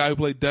the guy who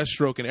played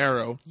Deathstroke in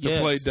Arrow to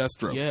Yes. play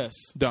Deathstroke. Yes.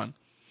 Done.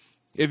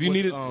 If you What's,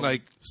 needed,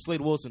 like,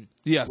 Slade Wilson.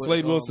 yeah, What,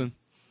 Slade Wilson.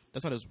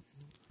 That's not his.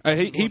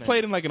 He name.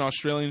 played in like an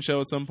Australian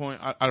show at some point.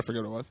 I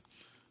forget what it was.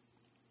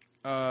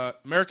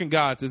 American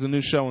Gods is a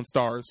new show on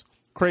Stars.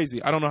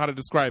 Crazy. I don't know how to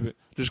describe it.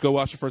 Just go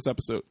watch the first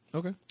episode.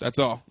 Okay. That's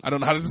all. I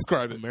don't know how to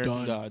describe it.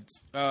 American Done.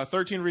 Gods.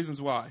 13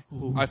 Reasons Why.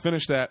 I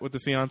finished that with the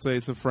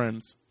fiancés of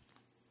Friends.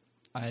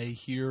 I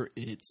hear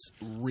it's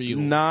real.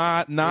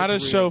 Not a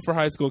It's show real. for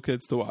high school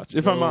kids to watch,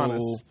 if I'm No.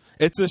 honest.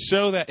 It's a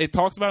show that it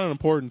talks about an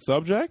important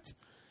subject.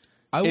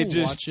 I will It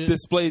just watch it.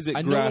 displays it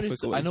I know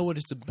graphically. I know what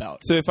it's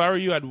about. So if I were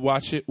you, I'd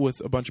watch it with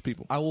a bunch of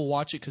people. I will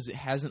watch it because it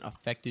hasn't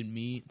affected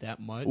me that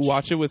much.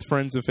 Watch it with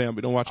friends and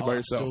family. Don't watch it by I'll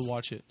yourself. still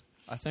watch it.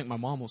 I think my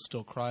mom will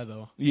still cry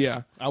though.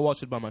 Yeah. I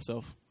watched it by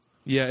myself.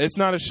 Yeah, it's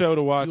not a show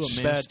to watch. You a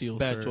man Bad, of steel,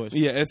 bad sir. choice.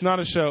 Yeah, it's not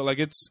a show. Like,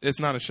 it's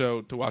not a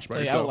show to watch by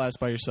Play yourself. Outlast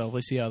by yourself.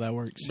 Let's see how that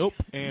works. Nope.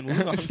 And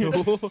we're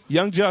not.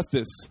 Young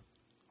Justice.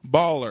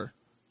 Baller.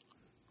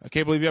 I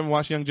can't believe you haven't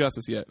watched Young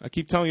Justice yet. I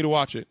keep telling you to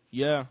watch it.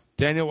 Yeah,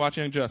 Daniel, watch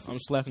Young Justice. I'm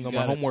slacking on got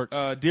my it.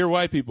 homework. Dear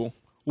White People.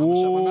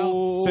 I'ma shut my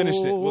mouth.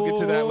 Finished it. We'll get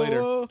to that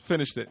later.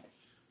 Finished it.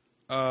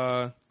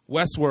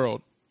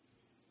 Westworld.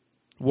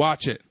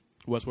 Watch it.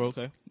 Westworld,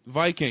 okay.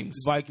 Vikings.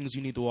 Vikings,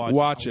 you need to watch.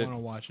 Watch I it. want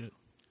to watch it.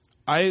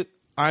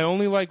 I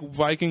only like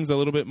Vikings a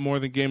little bit more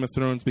than Game of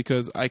Thrones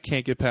because I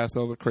can't get past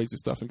all the crazy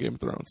stuff in Game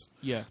of Thrones.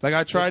 Yeah. Like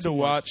I tried There's to too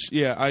watch.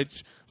 Yeah, I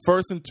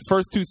first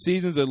 2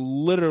 seasons are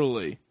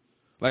literally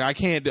like I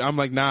can't. I'm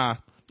like nah.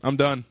 I'm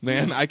done,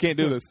 man. I can't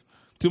do this.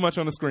 Too much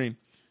on the screen.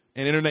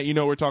 And internet, you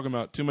know what we're talking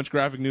about. Too much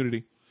graphic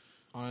nudity.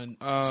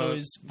 So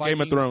is Vikings,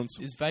 Game of Thrones.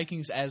 Is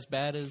Vikings as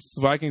bad as?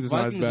 Vikings is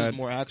Vikings not as bad. is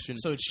more action.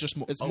 So it's just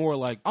more. It's more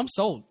like I'm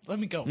sold. Let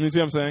me go. You see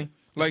what I'm saying?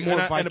 Like, more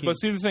but Vikings.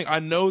 see the thing, I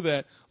know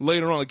that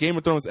later on, like Game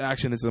of Thrones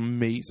action is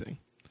amazing.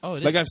 Oh,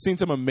 it Like is. I've seen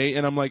some amazing,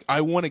 and I'm like,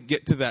 I want to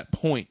get to that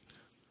point.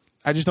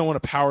 I just don't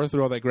want to power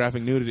through all that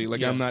graphic nudity.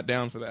 Like Yeah. I'm not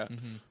down for that.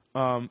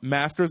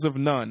 Masters of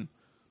None.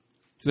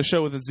 It's a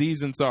show with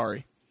Aziz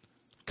Ansari.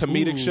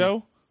 Comedic Ooh.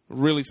 show,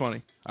 really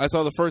funny. I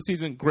saw the first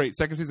season, great.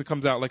 Second season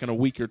comes out like in a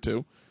week or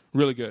two,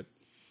 really good.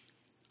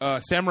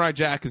 Samurai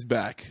Jack is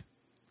back.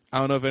 I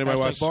don't know if anybody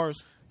watched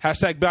bars.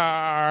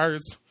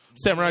 #bars.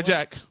 Samurai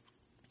Jack.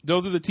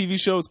 Those are the TV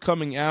shows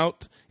coming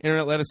out.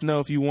 Internet, let us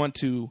know if you want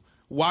to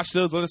watch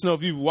those. Let us know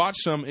if you've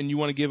watched them and you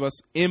want to give us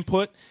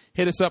input.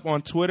 Hit us up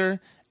on Twitter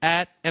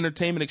at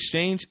Entertainment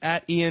Exchange,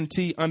 at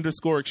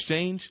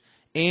ENT_exchange,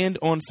 and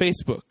on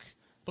Facebook,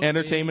 Book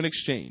Entertainment days.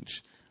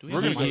 Exchange. Do we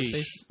have a We're gonna MySpace?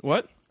 get-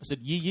 What? I said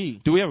yee.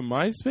 Do we have a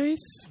MySpace?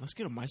 Let's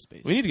get a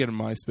MySpace. We need to get a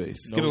MySpace.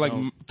 No, get a we like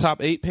don't.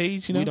 top 8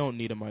 page, you know? We don't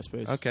need a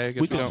MySpace. Okay, I guess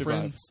we we can don't. top survive.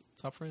 friends.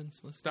 Top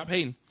friends. Let's Stop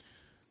hating.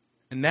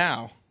 And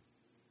now,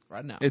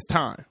 right now. it's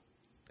time.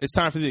 It's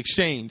time for the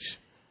exchange.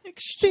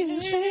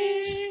 Exchange.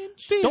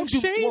 Don't do.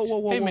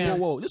 Whoa, Hey, man.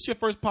 whoa! This is your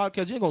first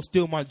podcast. You ain't gonna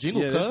steal my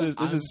jingle, Yeah, cuz.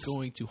 I'm is-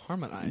 going to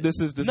harmonize. This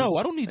is No,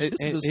 I don't need- this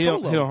is a he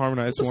don't- solo. He don't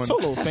harmonize. It's a one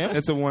solo, fam.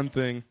 It's a one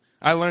thing.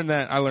 I learned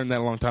that a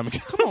long time ago.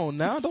 Come on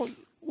now, don't.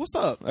 What's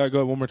up? All right, go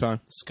ahead, one more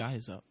time. Sky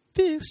is up.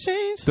 The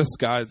exchange. The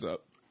sky's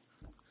up.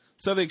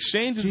 So the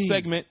exchange is a Jeez.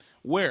 segment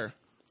where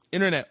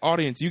internet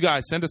audience, you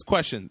guys send us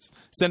questions,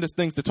 send us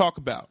things to talk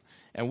about,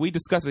 and we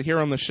discuss it here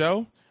on the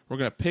show. We're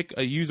gonna pick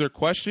a user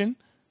question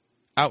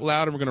out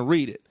loud and we're gonna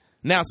read it.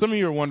 Now, some of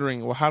you are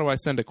wondering, well, how do I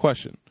send a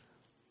question?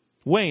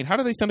 Wayne, how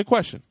do they send a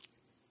question?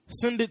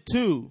 Send it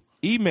to.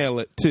 Email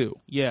it to.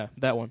 Yeah,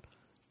 that one.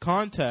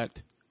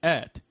 Contact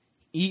at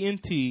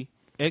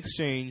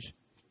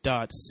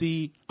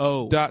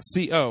entexchange.co.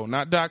 .co,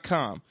 not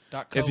 .com.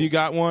 .co. If you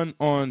got one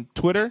on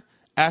Twitter,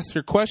 ask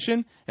your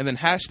question and then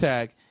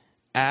hashtag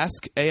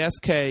ask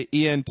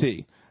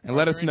ASKENT and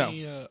let us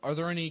know. Are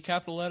there any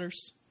capital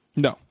letters?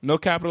 No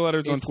capital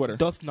letters on It Twitter.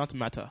 doth not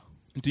matter.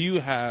 Do you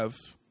have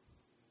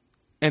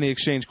any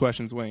exchange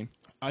questions, Wayne?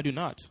 I do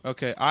not.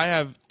 Okay, I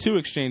have 2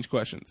 exchange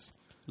questions.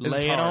 This is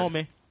Lay it hard. on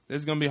me.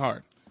 This is going to be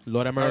hard.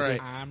 Lord have mercy. All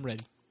right. I'm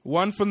ready.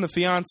 One from the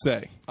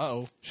fiance.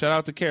 Uh-oh. Shout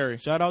out to Carrie.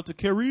 Shout out to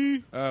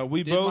Kerry.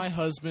 We Did both. my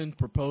husband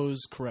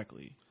propose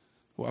correctly?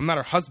 Well, I'm not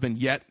her husband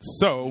yet,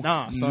 so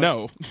Nah, son.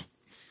 no.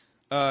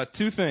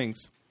 2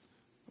 things.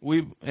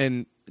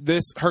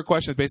 Her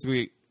question is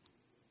basically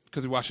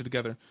because we watched it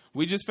together.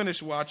 We just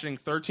finished watching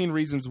 13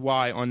 Reasons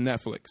Why on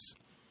Netflix.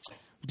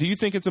 Do you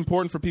think it's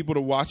important for people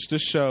to watch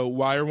this show?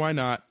 Why or why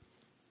not?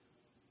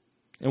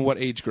 And what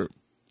age group?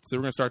 So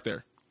we're going to start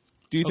there.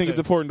 Do you think Okay. it's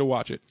important to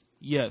watch it?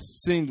 Yes.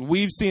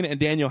 We've seen it and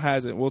Daniel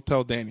hasn't. We'll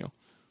tell Daniel.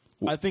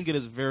 I think it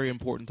is very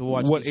important to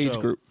watch What this age show.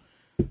 group?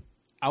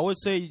 I would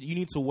say you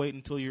need to wait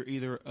until you're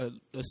either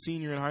a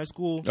senior in high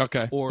school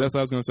Okay, or that's what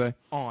I was going to say.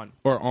 on.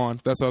 Or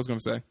on. That's what I was going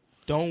to say.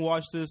 Don't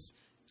watch this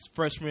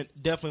freshman.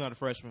 Definitely not a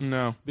freshman.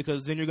 No.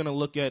 Because then you're going to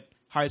look at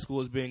high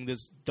school as being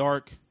this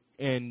dark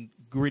and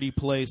gritty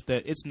place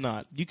that it's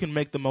not. You can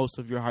make the most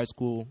of your high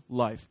school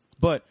life.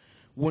 But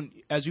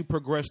as you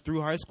progress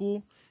through high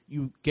school,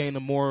 you gain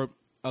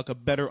a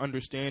better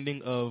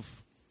understanding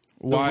of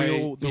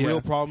the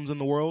real problems in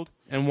the world.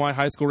 And why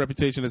high school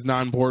reputation is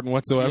not important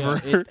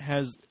whatsoever. Yeah, it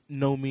has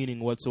no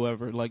meaning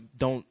whatsoever. Like,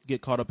 don't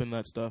get caught up in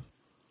that stuff.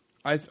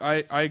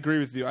 I agree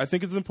with you. I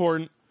think it's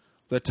important.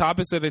 The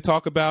topics that they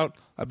talk about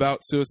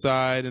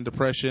suicide and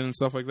depression and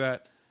stuff like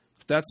that,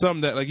 that's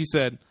something that, like you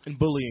said, And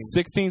bullying.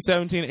 16,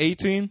 17,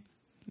 18,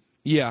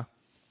 yeah.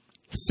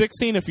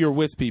 16 if you're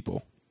with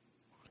people.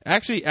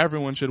 Actually,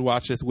 everyone should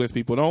watch this with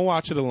people. Don't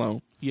watch it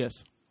alone. Yes.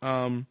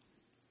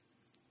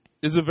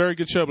 It's a very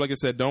good show, but like I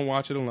said, don't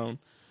watch it alone.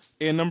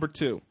 And number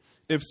 2,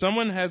 if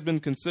someone has been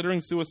considering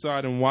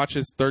suicide and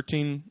watches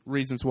 13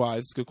 Reasons Why,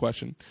 it's a good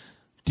question.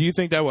 Do you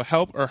think that will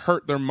help or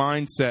hurt their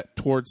mindset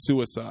towards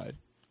suicide?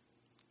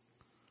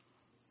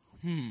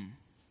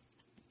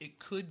 It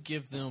could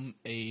give them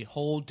a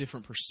whole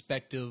different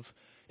perspective.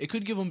 It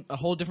could give them a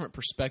whole different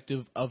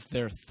perspective of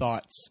their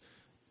thoughts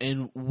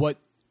and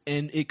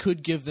and it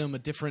could give them a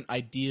different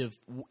idea of,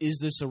 is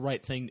this a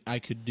right thing I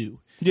could do?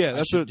 Yeah,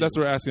 that's what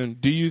we're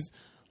asking.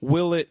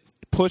 Will it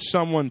push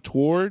someone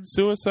towards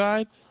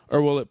suicide,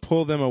 or will it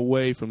pull them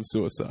away from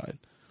suicide?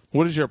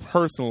 What is your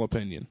personal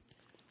opinion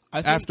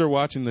after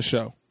watching the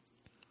show?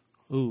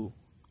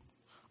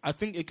 I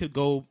think it could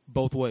go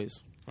both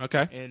ways.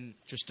 Okay. And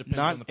just depends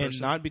on the person.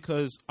 And not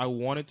because I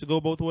want it to go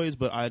both ways,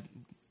 but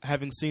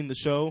having seen the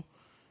show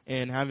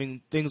and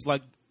having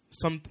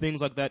some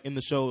things like that in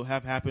the show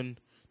have happened,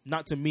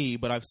 not to me,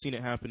 but I've seen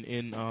it happen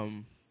in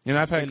and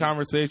I've had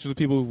conversations with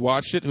people who've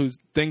watched it, whose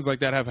things like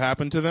that have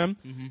happened to them,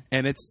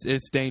 and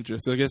it's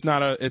dangerous. Like it's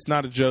not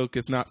a joke.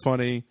 It's not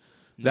funny.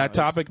 That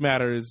topic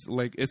matter is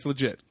like it's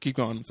legit. Keep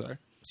going. I'm sorry.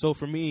 So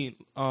for me,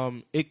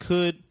 it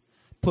could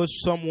push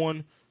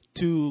someone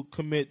to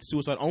commit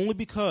suicide only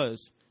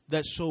because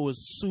that show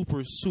is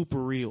super, super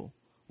real.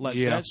 Like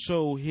that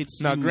show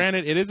hits now, you. Now,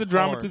 granted, it is a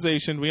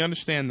dramatization. We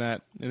understand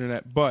that,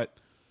 internet, but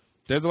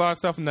there's a lot of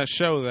stuff in that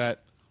show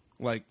that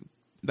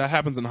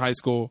happens in high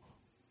school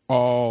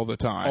all the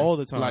time. All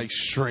the time. Like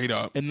straight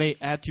up. And they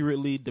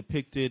accurately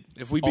depicted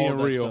if we being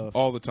real stuff.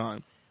 All the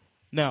time.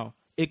 Now,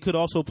 it could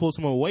also pull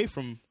someone away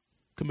from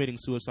committing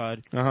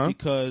suicide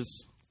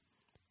because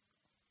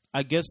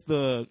I guess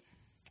in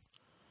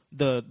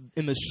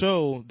the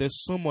show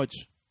there's so much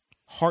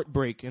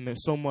heartbreak and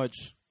there's so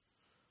much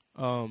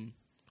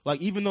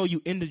even though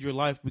you ended your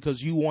life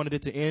because you wanted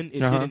it to end,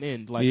 it didn't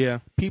end.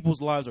 Like people's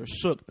lives are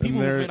shook.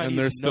 People and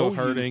they're still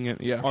hurting and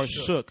are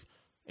shook.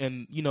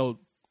 And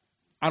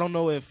I don't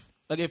know if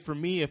for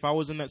me, if I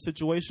was in that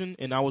situation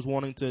and I was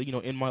wanting to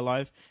end my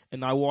life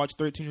and I watched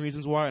 13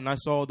 Reasons Why and I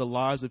saw the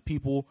lives of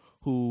people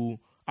who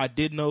I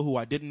did know, who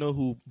I didn't know,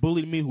 who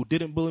bullied me, who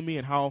didn't bully me,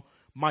 and how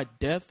my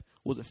death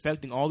was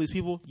affecting all these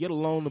people, yet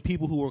alone the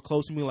people who were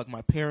close to me, like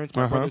my parents,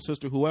 my brother,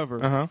 sister,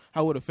 whoever,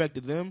 how it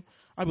affected them,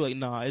 I'd be like,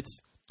 nah,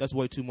 that's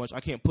way too much.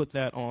 I can't put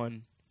that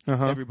on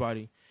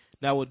everybody.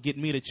 That would get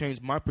me to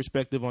change my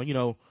perspective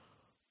on,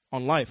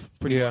 on life,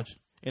 pretty much,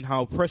 and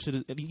how precious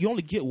it is. You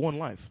only get one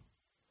life.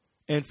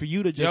 And for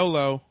you to just...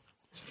 YOLO.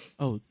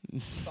 Oh,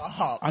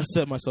 stop. I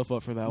set myself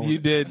up for that one. You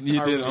did.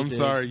 Really I'm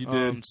sorry. You did.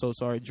 I'm so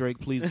sorry. Drake,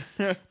 please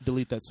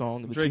delete that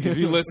song. Drake, if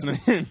you're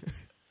listening...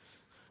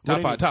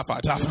 Top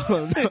five.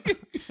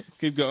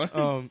 Keep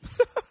going.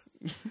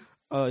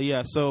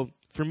 Yeah, so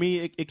for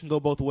me, it can go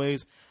both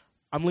ways.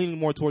 I'm leaning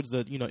more towards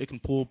it can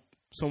pull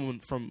someone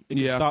from... It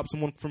can stop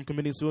someone from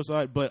committing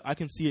suicide, but I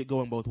can see it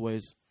going both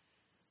ways.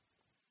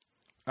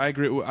 I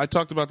agree. I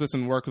talked about this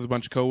in work with a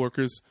bunch of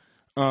coworkers.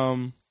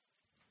 I'm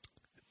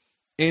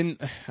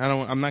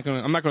not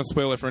gonna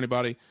spoil it for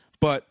anybody,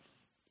 but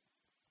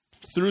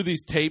through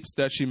these tapes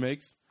that she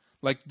makes,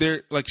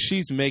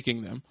 she's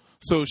making them.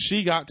 So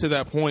she got to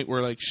that point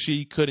where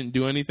she couldn't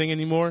do anything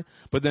anymore,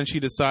 but then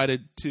she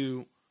decided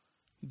to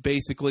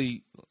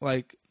basically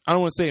I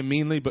don't want to say it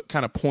meanly, but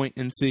kind of point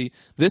and see,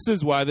 this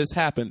is why this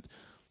happened.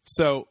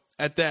 So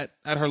at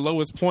her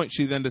lowest point,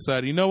 she then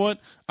decided, you know what?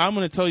 I'm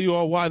going to tell you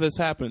all why this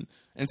happened.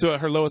 And so at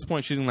her lowest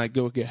point, she didn't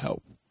go get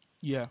help.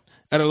 Yeah.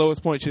 At her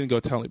lowest point, she didn't go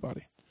tell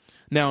anybody.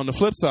 Now, on the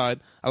flip side,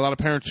 a lot of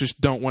parents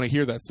just don't want to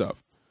hear that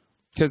stuff.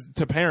 Because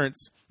to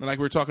parents, like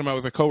we were talking about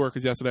with our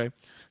coworkers yesterday,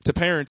 to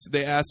parents,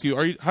 they ask you,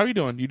 how are you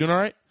doing? You doing all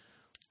right?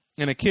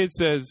 And a kid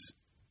says,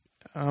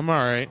 I'm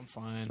all right. I'm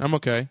fine. I'm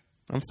okay.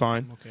 I'm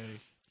fine. I'm okay.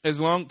 To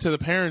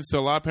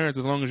a lot of parents,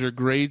 as long as your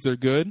grades are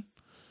good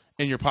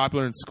and you're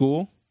popular in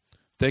school,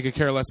 they could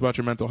care less about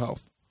your mental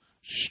health.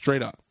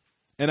 Straight up.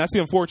 And that's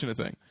the unfortunate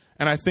thing.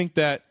 And I think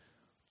that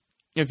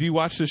if you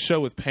watch this show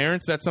with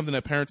parents, that's something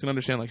that parents can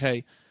understand.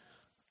 Hey,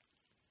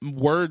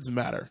 words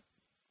matter.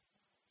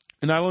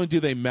 And not only do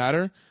they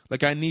matter,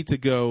 I need to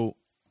go,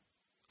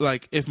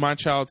 if my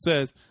child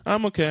says,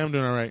 I'm okay, I'm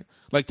doing all right.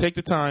 Take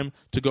the time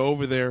to go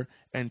over there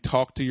and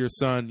talk to your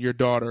son, your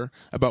daughter,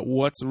 about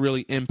what's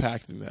really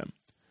impacting them.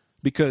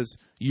 Because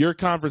your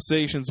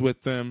conversations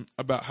with them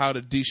about how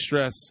to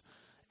de-stress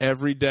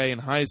every day in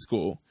high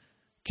school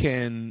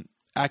can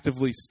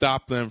actively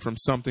stop them from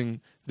something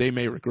they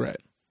may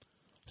regret.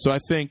 So I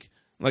think,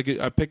 I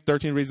picked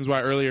 13 Reasons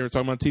Why earlier,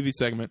 talking about a TV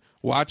segment.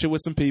 Watch it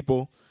with some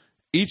people.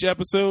 Each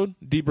episode,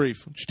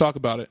 debrief. Just talk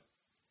about it.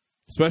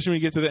 Especially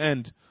when you get to the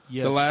end.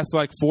 Yes. The last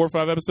 4 or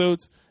 5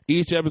 episodes,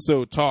 each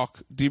episode,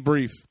 talk,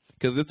 debrief.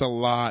 Because it's a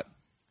lot.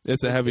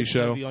 It's a heavy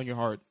show. Heavy on your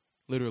heart,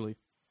 literally.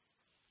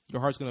 Your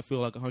heart's going to feel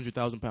like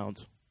 100,000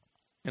 pounds.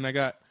 And I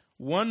got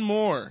one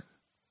more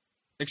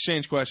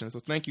exchange question. So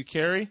thank you,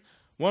 Carrie.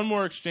 One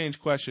more exchange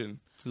question.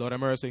 Lord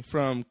have mercy.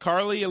 From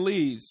Carly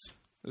Elise.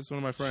 This is one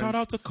of my friends. Shout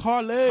out to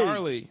Carly.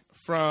 Carly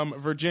from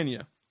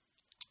Virginia.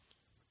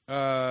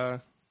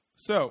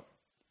 So,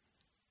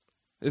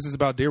 this is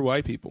about Dear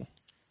White People.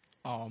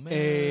 Oh, man.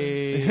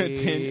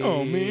 Hey.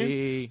 Oh,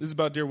 man. This is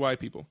about Dear White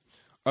People.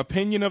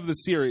 Opinion of the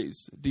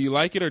series. Do you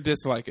like it or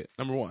dislike it?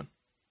 Number 1.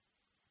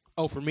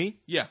 Oh, for me?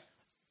 Yeah.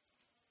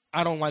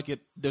 I don't like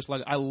it.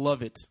 I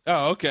love it.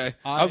 Oh, okay.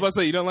 I was about to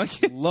say, you don't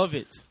like it? Love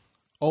it.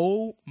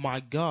 Oh, my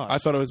God. I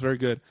thought it was very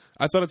good.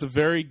 I thought it's a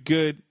very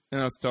good,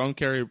 and I was telling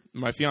Carrie,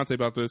 my fiance,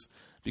 about this,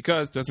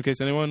 because, just in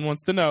case anyone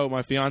wants to know,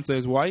 my fiance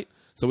is white.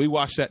 So we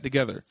watch that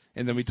together,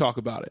 and then we talk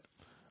about it.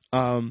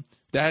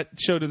 That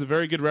show does a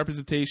very good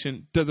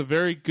representation, does a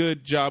very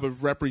good job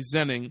of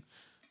representing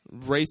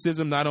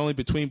racism, not only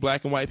between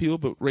black and white people,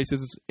 but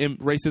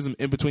racism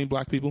in between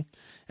black people,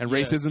 and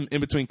racism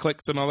in between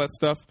cliques and all that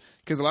stuff.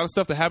 Because a lot of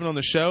stuff that happened on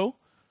the show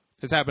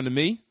has happened to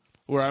me,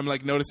 where I'm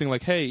like noticing,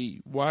 like,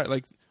 hey, why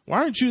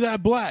aren't you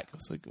that black? I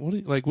was like, what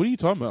are you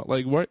talking about?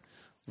 Like, what?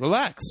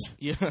 Relax.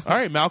 Yeah. All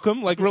right,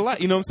 Malcolm. Like,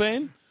 relax. You know what I'm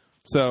saying?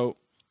 So,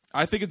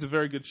 I think it's a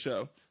very good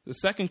show. The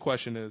second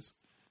question is,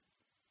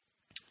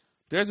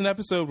 there's an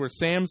episode where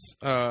Sam's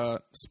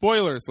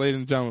spoilers, ladies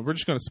and gentlemen. We're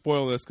just going to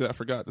spoil this because I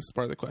forgot this is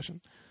part of the question.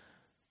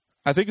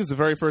 I think it's the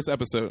very first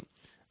episode.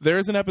 There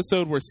is an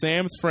episode where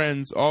Sam's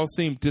friends all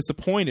seem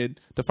disappointed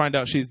to find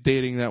out she's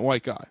dating that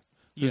white guy.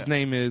 His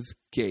name is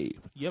Gabe.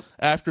 Yep.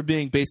 After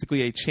being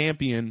basically a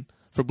champion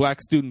for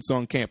black students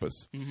on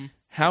campus. Mm-hmm.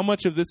 How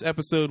much of this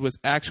episode was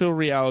actual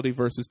reality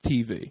versus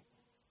TV?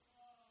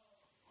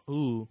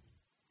 Ooh.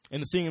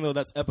 And seeing though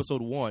that's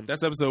episode 1.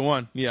 That's episode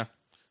 1, yeah.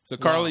 So,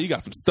 Carly, you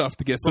got some stuff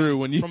to get through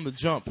when you... From the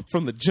jump.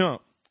 From the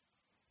jump.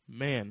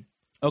 Man.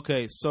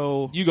 Okay,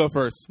 so... You go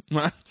first.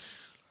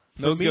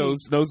 Nose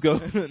goes. Nose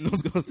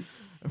goes.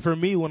 For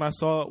me, when I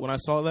saw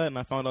that and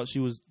I found out she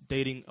was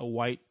dating a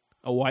white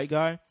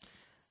guy,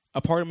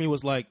 a part of me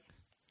was like,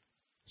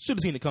 should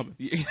have seen it coming.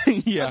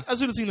 Yeah. I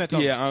should have seen that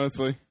coming. Yeah,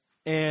 honestly.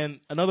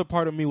 And another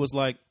part of me was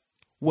like,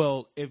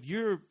 well, if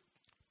you're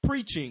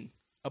preaching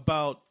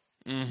about...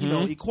 Mm-hmm. You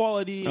know,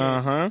 equality.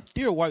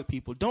 Dear white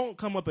people, don't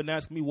come up and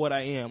ask me what I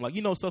am. Like,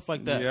 stuff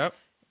like that. Yep.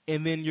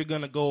 And then you're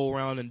going to go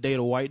around and date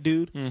a white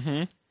dude.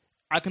 Mm-hmm.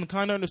 I can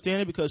kind of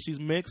understand it because she's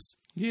mixed.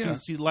 Yeah.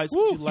 She's light.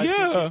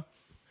 Yeah.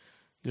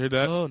 You heard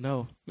that? Oh,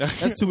 no.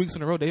 That's 2 weeks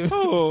in a row, David.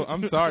 Oh,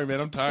 I'm sorry, man.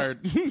 I'm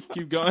tired.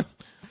 Keep going.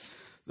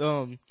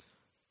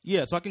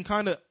 Yeah, so I can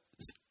kind of,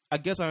 I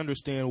guess I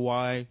understand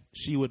why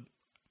she would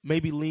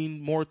maybe lean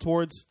more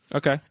towards.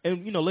 Okay.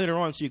 And, later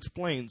on she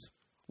explains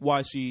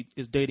why she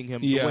is dating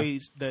him. The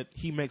ways that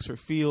he makes her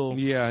feel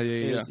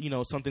is,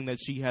 something that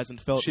she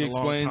hasn't felt in a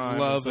long time. She explains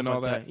love and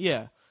all that.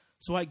 Yeah.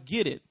 So I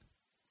get it.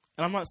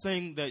 And I'm not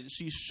saying that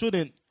she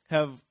shouldn't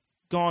have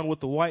gone with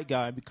the white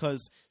guy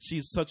because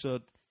she's such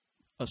a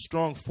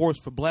strong force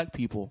for black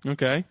people.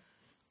 Okay.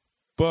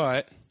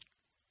 But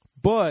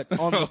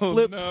on the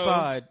flip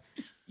side,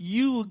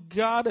 you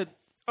gotta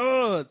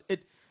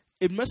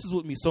it messes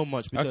with me so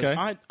much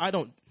because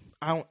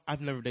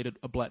I've never dated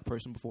a black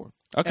person before.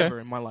 Okay. Ever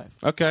in my life.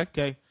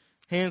 Okay.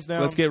 Hands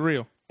down. Let's get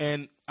real.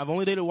 And I've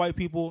only dated white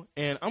people,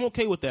 and I'm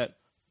okay with that.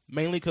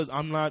 Mainly because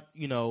I'm not,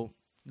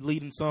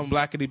 leading some...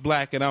 Blackity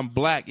black, and I'm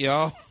black,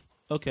 y'all.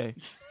 Okay.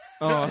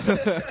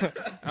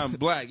 I'm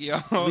black,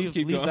 y'all.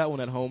 Leave that one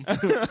at home.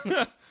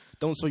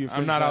 Don't show your friends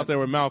I'm not that. out there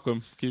with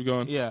Malcolm. Keep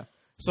going. Yeah.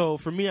 So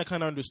for me, I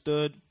kind of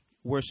understood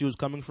where she was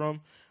coming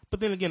from. But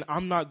then again,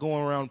 I'm not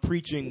going around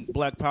preaching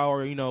black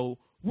power,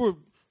 we're...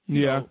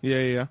 Yeah,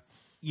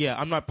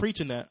 I'm not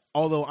preaching that.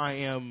 Although I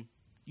am,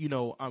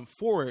 I'm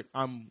for it.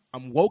 I'm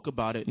woke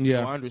about it.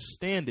 Yeah. I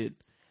understand it.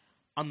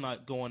 I'm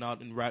not going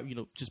out and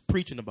just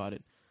preaching about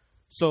it.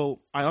 So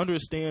I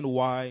understand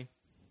why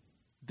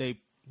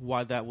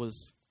that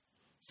was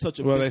such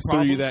a big they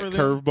problem threw you that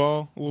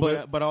curveball a little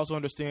bit. But I also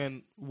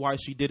understand why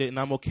she did it, and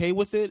I'm okay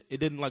with it. It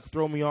didn't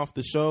throw me off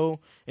the show.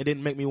 It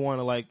didn't make me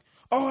want to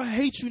oh, I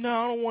hate you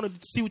now. I don't want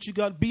to see what you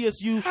got.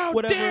 BSU, How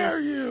whatever. dare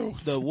you?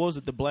 What was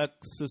it? The Black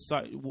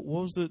Society. What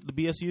was it? The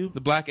BSU? The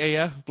Black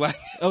AF? Black.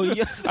 Oh,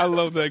 yeah. I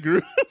love that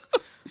group.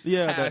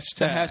 Yeah,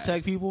 the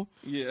hashtag people.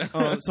 Yeah.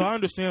 So I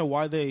understand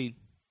why they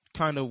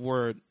kind of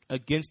were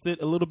against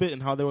it a little bit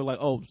and how they were like,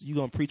 oh, you're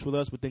going to preach with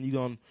us, but then you're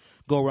going to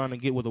go around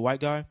and get with a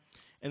white guy.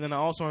 And then I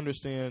also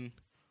understand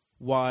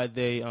why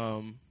they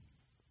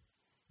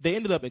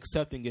ended up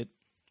accepting it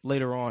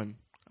later on,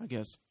 I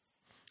guess.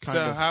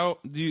 How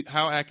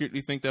accurate do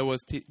you think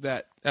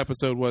that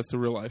episode was to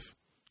real life?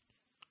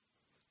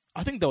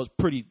 I think that was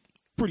pretty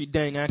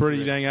dang accurate.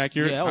 Pretty dang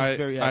accurate. Yeah, that was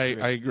very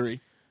accurate. I agree.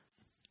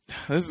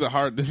 This is a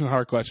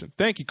hard question.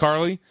 Thank you,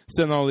 Carly,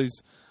 sending all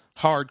these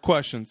hard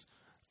questions.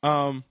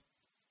 To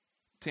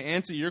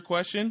answer your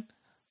question,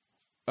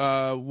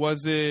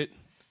 was it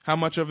how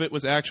much of it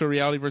was actual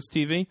reality versus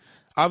TV?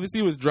 Obviously,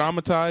 it was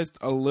dramatized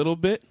a little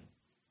bit,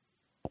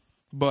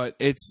 but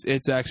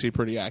it's actually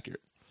pretty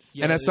accurate.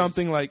 Yeah, and that's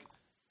something like.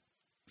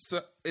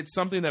 So it's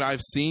something that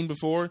I've seen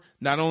before,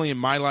 not only in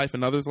my life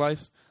and others'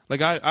 lives.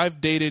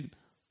 I've dated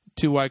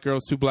 2 white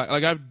girls, 2 black.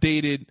 I've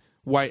dated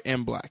white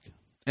and black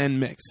and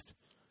mixed.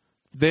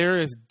 There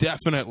is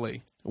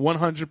definitely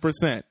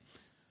 100%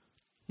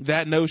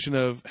 that notion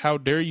of how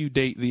dare you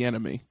date the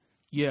enemy.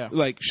 Yeah.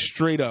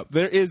 Straight up.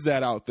 There is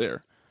that out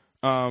there.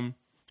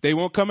 They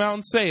won't come out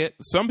and say it.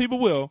 Some people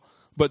will,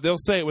 but they'll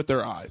say it with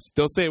their eyes.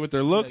 They'll say it with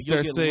their looks.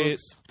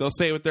 They'll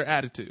say it with their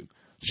attitude.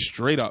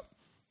 Straight up.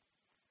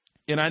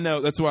 And I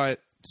know that's why I'm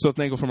so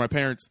thankful for my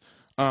parents.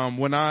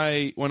 When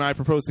I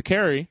proposed to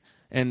Carrie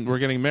and we're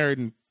getting married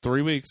in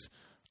 3 weeks,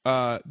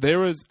 I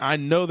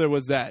know there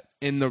was that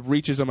in the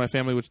reaches of my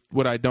family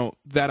I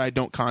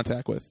don't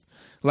contact with.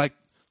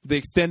 The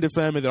extended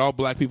family that all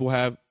black people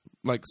have,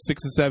 6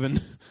 or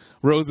 7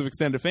 rows of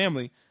extended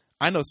family,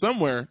 I know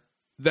somewhere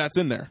that's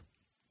in there.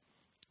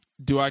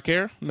 Do I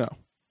care? No.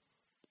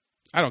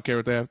 I don't care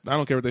what they have. I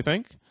don't care what they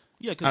think.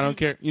 Yeah, I don't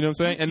care. You know what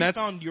I'm saying? And that's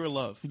found your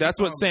love. That's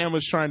what Sam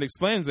was trying to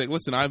explain. It's like,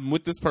 listen, I'm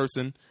with this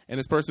person, and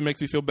this person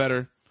makes me feel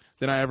better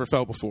than I ever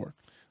felt before.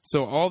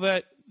 So all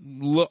those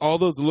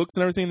looks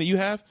and everything that you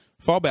have,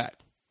 fall back.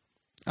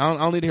 I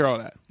don't need to hear all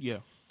that. Yeah.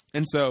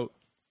 And so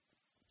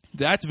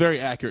that's very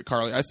accurate,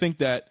 Carly. I think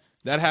that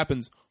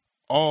happens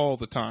all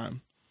the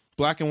time.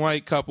 Black and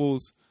white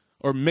couples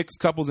or mixed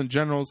couples in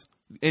general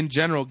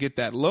get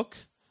that look.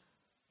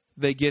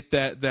 They get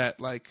that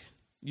like,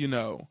 you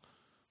know,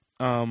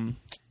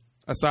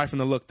 aside from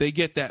the look, they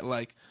get that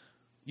like,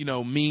 you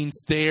know, mean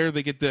stare.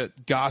 They get the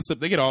gossip.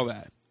 They get all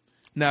that.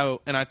 Now,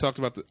 and I talked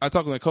with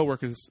my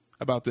coworkers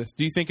about this.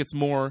 Do you think it's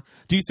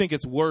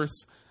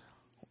worse?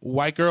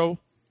 Black girl,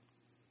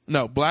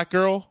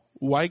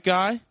 white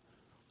guy,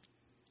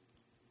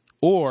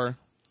 or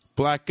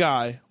black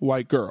guy,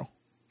 white girl?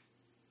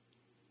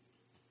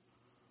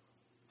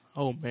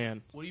 Oh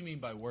man, What do you mean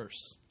by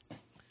worse?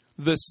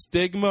 The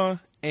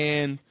stigma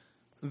and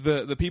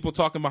the people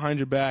talking behind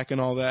your back and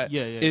all that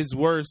is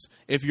worse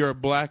if you're a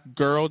black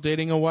girl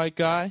dating a white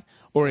guy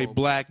or a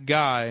black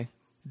guy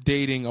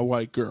dating a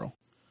white girl.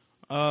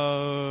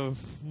 For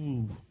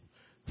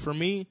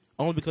me,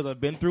 only because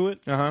I've been through it.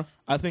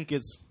 I think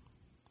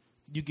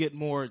you get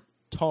more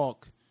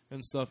talk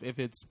and stuff if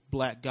it's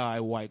black guy,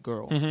 white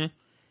girl, and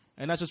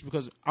that's just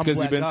because I'm a black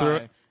you've been guy through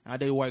it? and I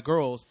date white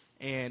girls,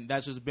 and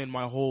that's just been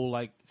my whole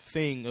like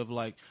thing of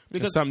like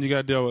because It's something you got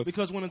to deal with.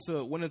 because when it's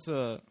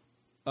a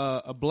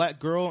black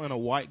girl and a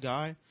white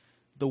guy,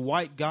 the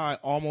white guy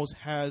almost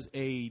has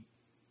a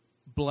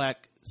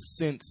black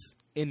sense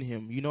in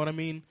him. You know what I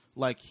mean?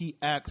 Like he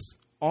acts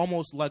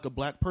almost like a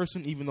black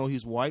person, even though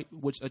he's white,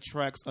 which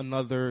attracts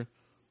another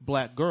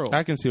black girl.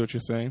 I can see what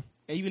you're saying.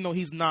 And even though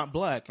he's not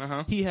black,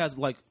 he has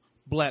like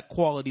black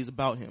qualities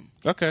about him.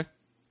 Okay.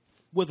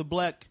 With a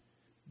black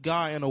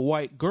guy and a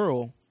white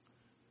girl,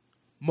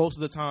 most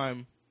of the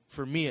time,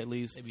 for me at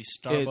least, Maybe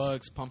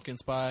Starbucks, pumpkin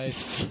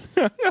spice.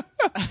 Can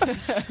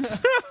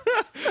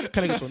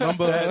I get your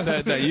number?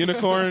 that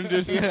unicorn,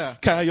 just Yeah.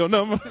 Can I have your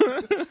number?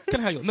 Can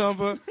I have your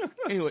number?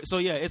 Anyway, so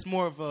yeah, it's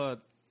more of a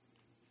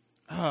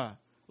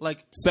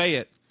like Say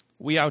it.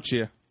 We out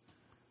here.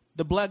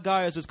 the black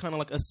guy is just kind of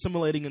like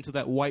assimilating into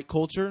that white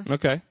culture,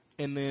 Okay.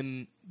 and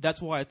then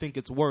that's why I think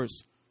it's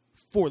worse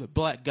for the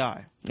black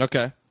guy.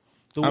 Okay.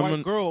 The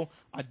white girl,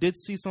 I did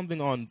see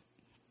something on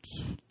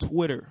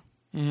Twitter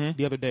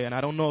the other day, and I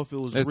don't know if it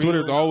was real.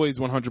 Twitter's always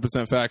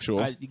 100%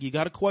 factual. You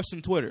got to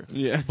question Twitter.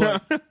 Yeah.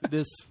 But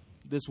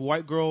this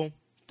white girl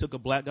took a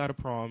black guy to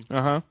prom,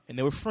 and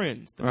they were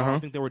friends. I don't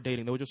think they were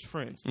dating; they were just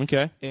friends.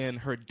 Okay. And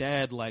her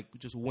dad like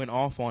just went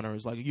off on her.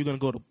 It's like, you're gonna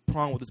go to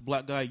prom with this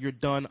black guy. You're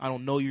done. I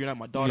don't know you. You're not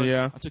my daughter.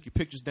 Yeah. I took your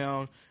pictures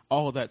down.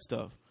 All of that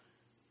stuff.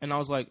 And I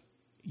was like,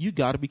 you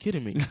got to be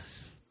kidding me.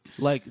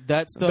 Like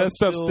that stuff. That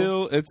stuff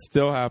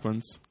still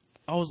happens.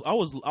 I was at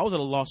a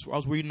loss. I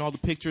was reading all the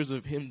pictures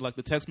of him, like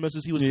the text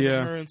messages he was sending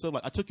her and stuff.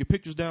 Like, I took your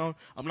pictures down.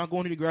 I'm not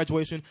going to your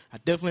graduation. I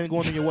definitely ain't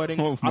going to your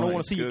wedding. Oh I don't my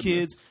want to see your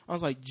kids. I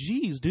was like,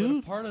 geez, But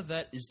dude. a part of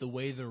that is the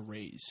way they're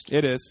raised.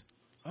 It is.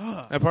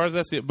 And part of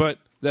that's it. But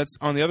that's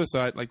on the other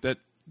side. Like that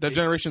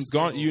generation's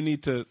gone. You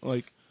need to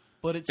like.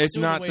 But it's It's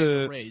still not the way the.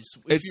 they're raised.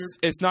 If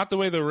It's not the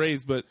way they're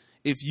raised. But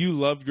if you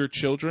love your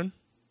children,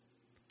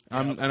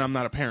 and I'm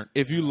not a parent.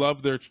 If you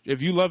love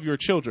your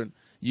children,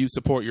 you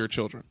support your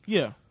children.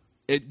 Yeah.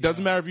 It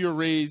doesn't matter if you were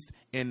raised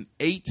in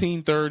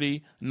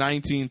 1830,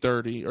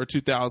 1930, or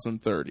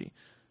 2030.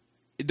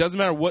 It doesn't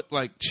matter what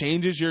like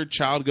changes your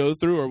child go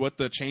through or what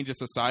the change of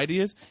society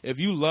is. If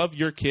you love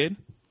your kid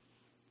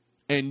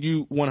and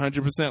you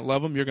 100%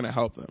 love them, you're going to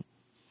help them.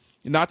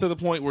 Not to the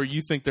point where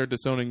you think they're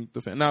disowning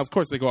the family. Now, of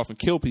course, they go off and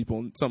kill people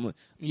and something,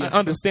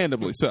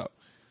 understandably so.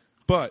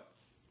 But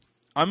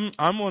I'm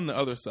on the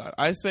other side.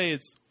 I say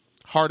it's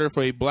harder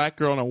for a black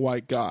girl and a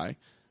white guy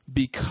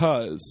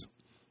because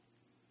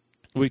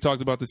we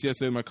talked about this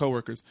yesterday with my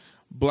coworkers.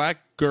 Black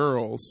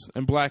girls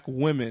and black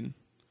women,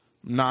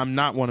 I'm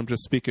not one, I'm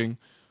just speaking,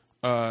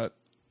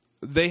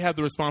 they have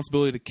the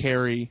responsibility to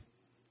carry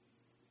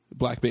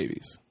black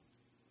babies.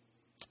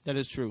 That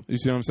is true. You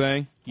see what I'm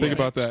saying? Think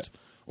about that.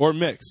 Or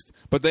mixed.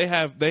 But they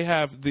have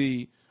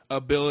the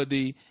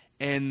ability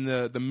and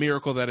the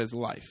miracle that is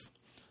life.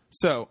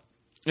 So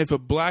if a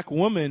black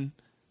woman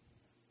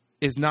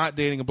is not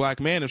dating a black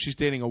man, if she's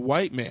dating a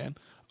white man,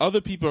 other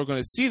people are going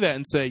to see that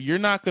and say, you're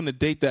not going to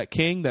date that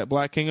king, that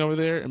black king over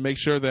there, and make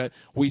sure that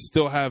we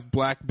still have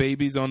black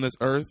babies on this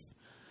earth.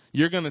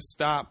 You're going to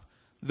stop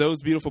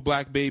those beautiful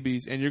black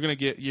babies, and you're going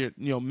to get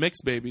your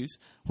mixed babies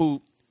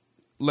who,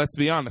 let's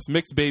be honest,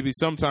 mixed babies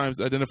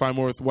sometimes identify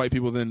more with white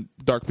people than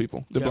dark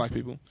people, than black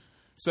people.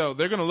 So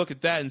they're going to look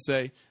at that and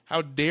say,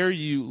 how dare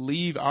you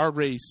leave our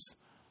race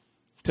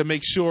to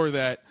make sure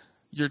that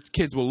your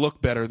kids will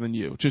look better than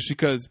you just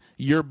because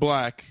you're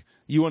black.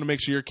 You want to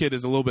make sure your kid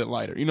is a little bit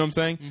lighter. You know what I'm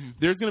saying? Mm-hmm.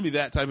 There's going to be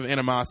that type of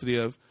animosity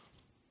of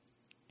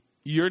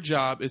your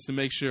job is to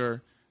make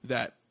sure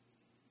that,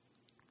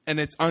 and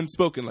it's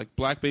unspoken. Like,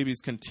 black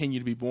babies continue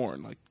to be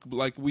born.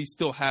 Like we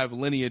still have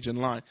lineage in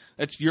line.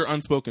 That's your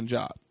unspoken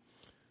job.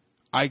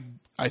 I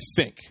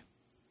think.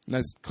 And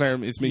that's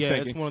Claire. It's me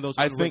thinking. It's one of those.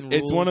 I think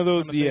it's one of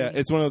those.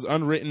 It's one of those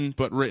unwritten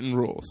but written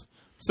rules.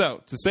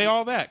 So to say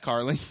all that,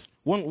 Carly,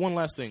 one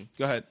last thing.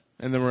 go ahead,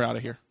 and then we're out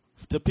of here.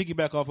 To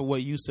piggyback off of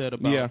what you said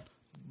about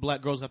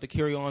black girls have to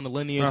carry on the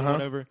lineage and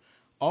whatever.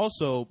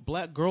 Also,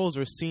 black girls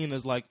are seen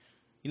as like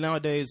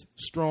nowadays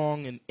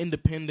strong and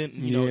independent.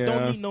 And,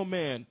 don't need no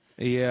man.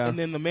 Yeah. And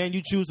then the man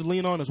you choose to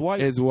lean on is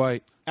white. Is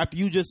white. After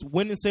you just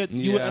went and said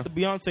you were at the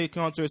Beyonce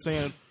concert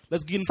saying,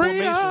 "Let's get in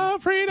formation,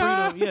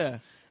 freedom." yeah.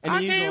 And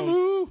then you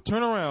go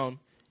turn around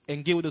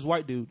and get with this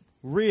white dude.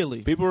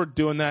 Really? People were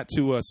doing that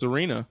to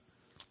Serena.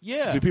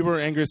 Yeah. People were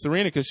angry at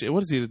Serena because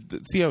what is he?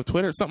 CEO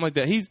Twitter, something like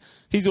that. He's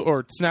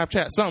or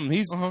Snapchat, something.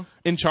 He's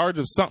in charge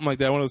of something like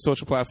that, one of the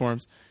social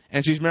platforms.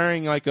 And she's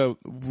marrying like a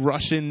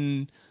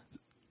Russian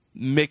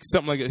mix,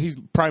 something like that. He's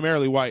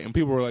primarily white, and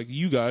people were like,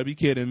 "You gotta be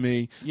kidding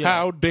me!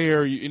 How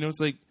dare you?" You know, it's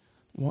like,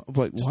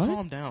 what? Just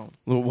calm down.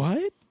 Well,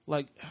 what?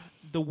 Like,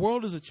 the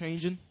world is a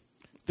changing.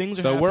 Things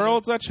are. The happening.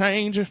 world's a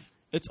changing.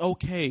 It's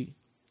okay.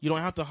 You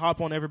don't have to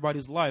hop on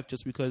everybody's life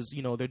just because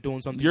they're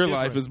doing something. Your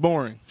different. life is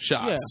boring.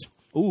 Shots.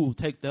 Yeah. Ooh,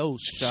 take those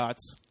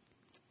shots.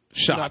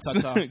 Shots.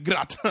 Gratata.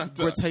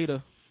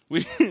 Gratata.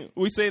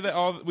 We say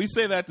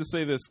that to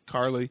say this,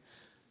 Carly.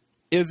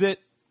 Is it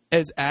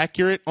as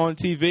accurate on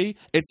TV?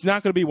 It's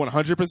not going to be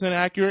 100%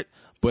 accurate,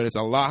 but it's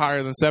a lot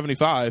higher than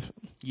 75.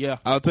 Yeah.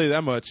 I'll tell you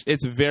that much.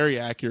 It's very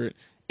accurate.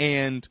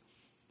 And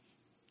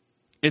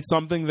it's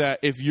something that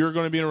if you're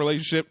going to be in a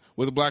relationship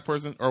with a black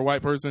person or a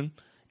white person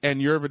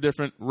and you're of a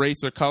different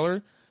race or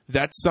color,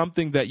 that's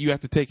something that you have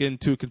to take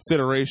into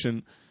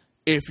consideration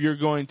if you're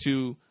going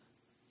to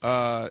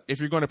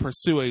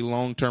pursue a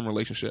long-term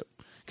relationship.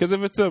 Because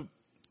if it's a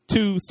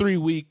 2-3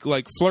 week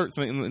like flirt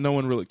thing, no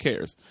one really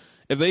cares.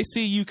 If they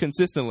see you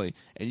consistently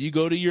and you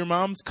go to your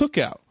mom's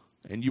cookout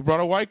and you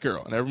brought a white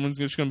girl and everyone's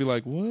just going to be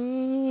like,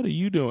 "What are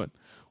you doing?"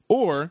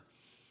 Or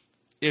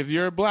if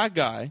you're a black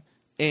guy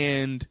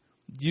and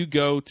you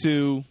go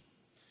to,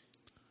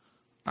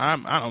 I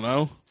don't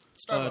know,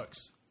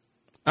 Starbucks.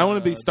 I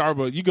want to be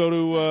Starbucks. You go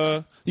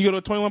to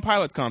a 21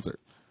 Pilots concert.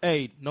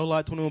 Hey, no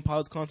lie, 21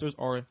 Pilots concerts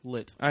are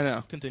lit. I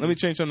know. Continue. Let me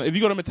change something. If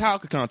you go to a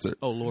Metallica concert,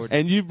 oh Lord,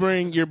 and you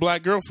bring your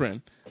black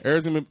girlfriend,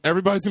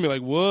 everybody's gonna be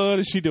like, "What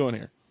is she doing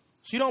here?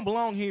 She don't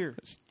belong here."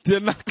 They're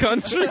not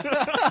country."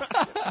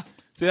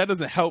 See, that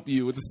doesn't help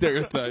you with the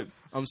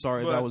stereotypes. I'm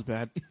sorry, that was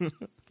bad.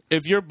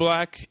 If you're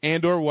black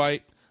and or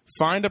white,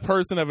 find a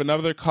person of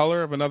another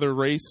color, of another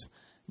race,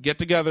 get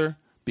together,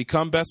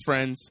 become best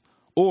friends,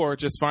 or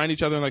just find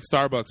each other in like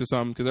Starbucks or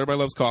something because everybody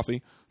loves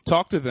coffee.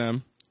 Talk to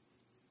them.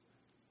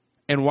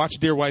 And watch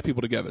Dear White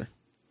People together,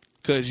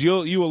 because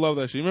you will love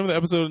that shit. You remember the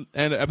episode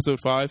and episode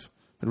 5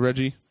 with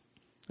Reggie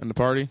and the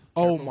party?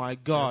 Oh my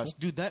gosh,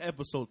 dude, that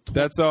episode.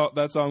 That's all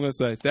I'm gonna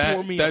say.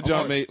 That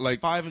John made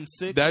like 5 and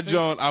 6. That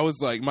John, I was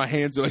like, my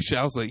hands were like shit.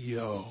 I was like,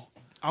 yo,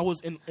 I was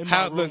in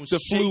how my room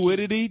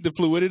the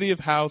fluidity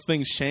of how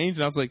things change,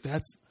 and I was like,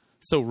 that's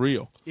so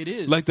real. It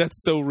is like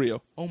that's so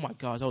real. Oh my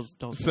gosh, that was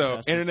so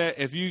fantastic. Internet.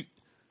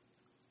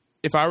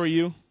 If I were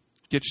you,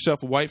 get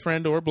yourself a white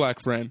friend or a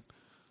black friend.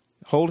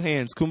 Hold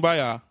hands,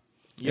 kumbaya,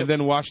 and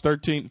then watch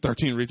 13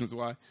 Reasons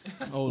Why.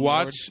 Oh,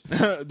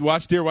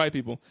 watch Dear White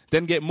People.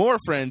 Then get more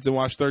friends and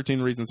watch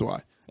 13 Reasons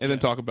Why, and then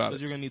talk about it.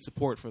 Because you're gonna need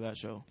support for that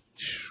show.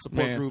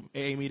 Support group,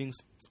 AA meetings,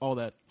 all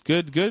that.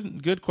 Good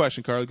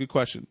question, Carly. Good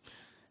question.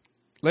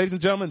 Ladies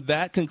and gentlemen,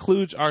 that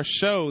concludes our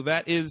show.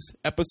 That is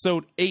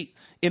episode 8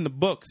 in the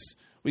books.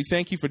 We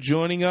thank you for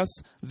joining us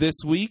this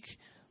week.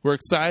 We're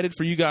excited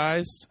for you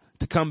guys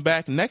to come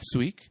back next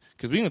week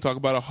because we're going to talk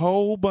about a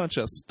whole bunch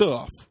of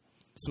stuff.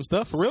 Some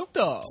stuff for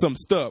real? Some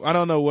stuff. I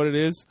don't know what it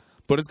is,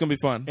 but it's going to be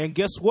fun. And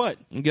guess what?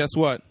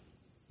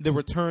 The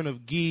return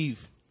of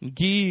Give.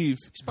 Give.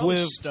 He's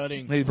probably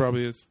studying. He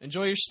probably is.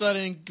 Enjoy your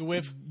studying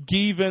with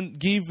Give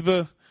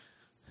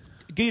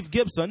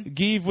Gibson.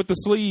 Give with the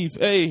sleeve.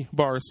 Hey,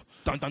 bars.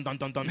 Dun dun dun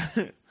dun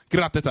dun.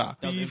 Gratata.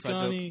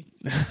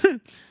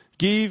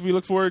 Give, we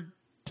look forward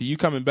to you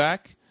coming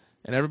back.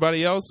 And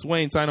everybody else,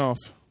 Wayne, sign off.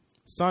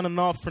 Signing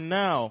off for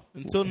now.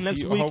 Until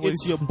next week,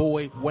 it's your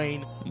boy,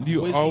 Wayne.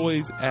 You Wizzy,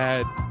 always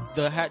add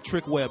the hat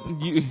trick web.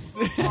 You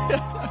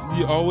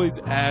always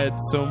add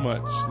so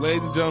much.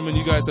 Ladies and gentlemen,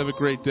 you guys have a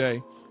great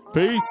day.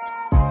 Peace.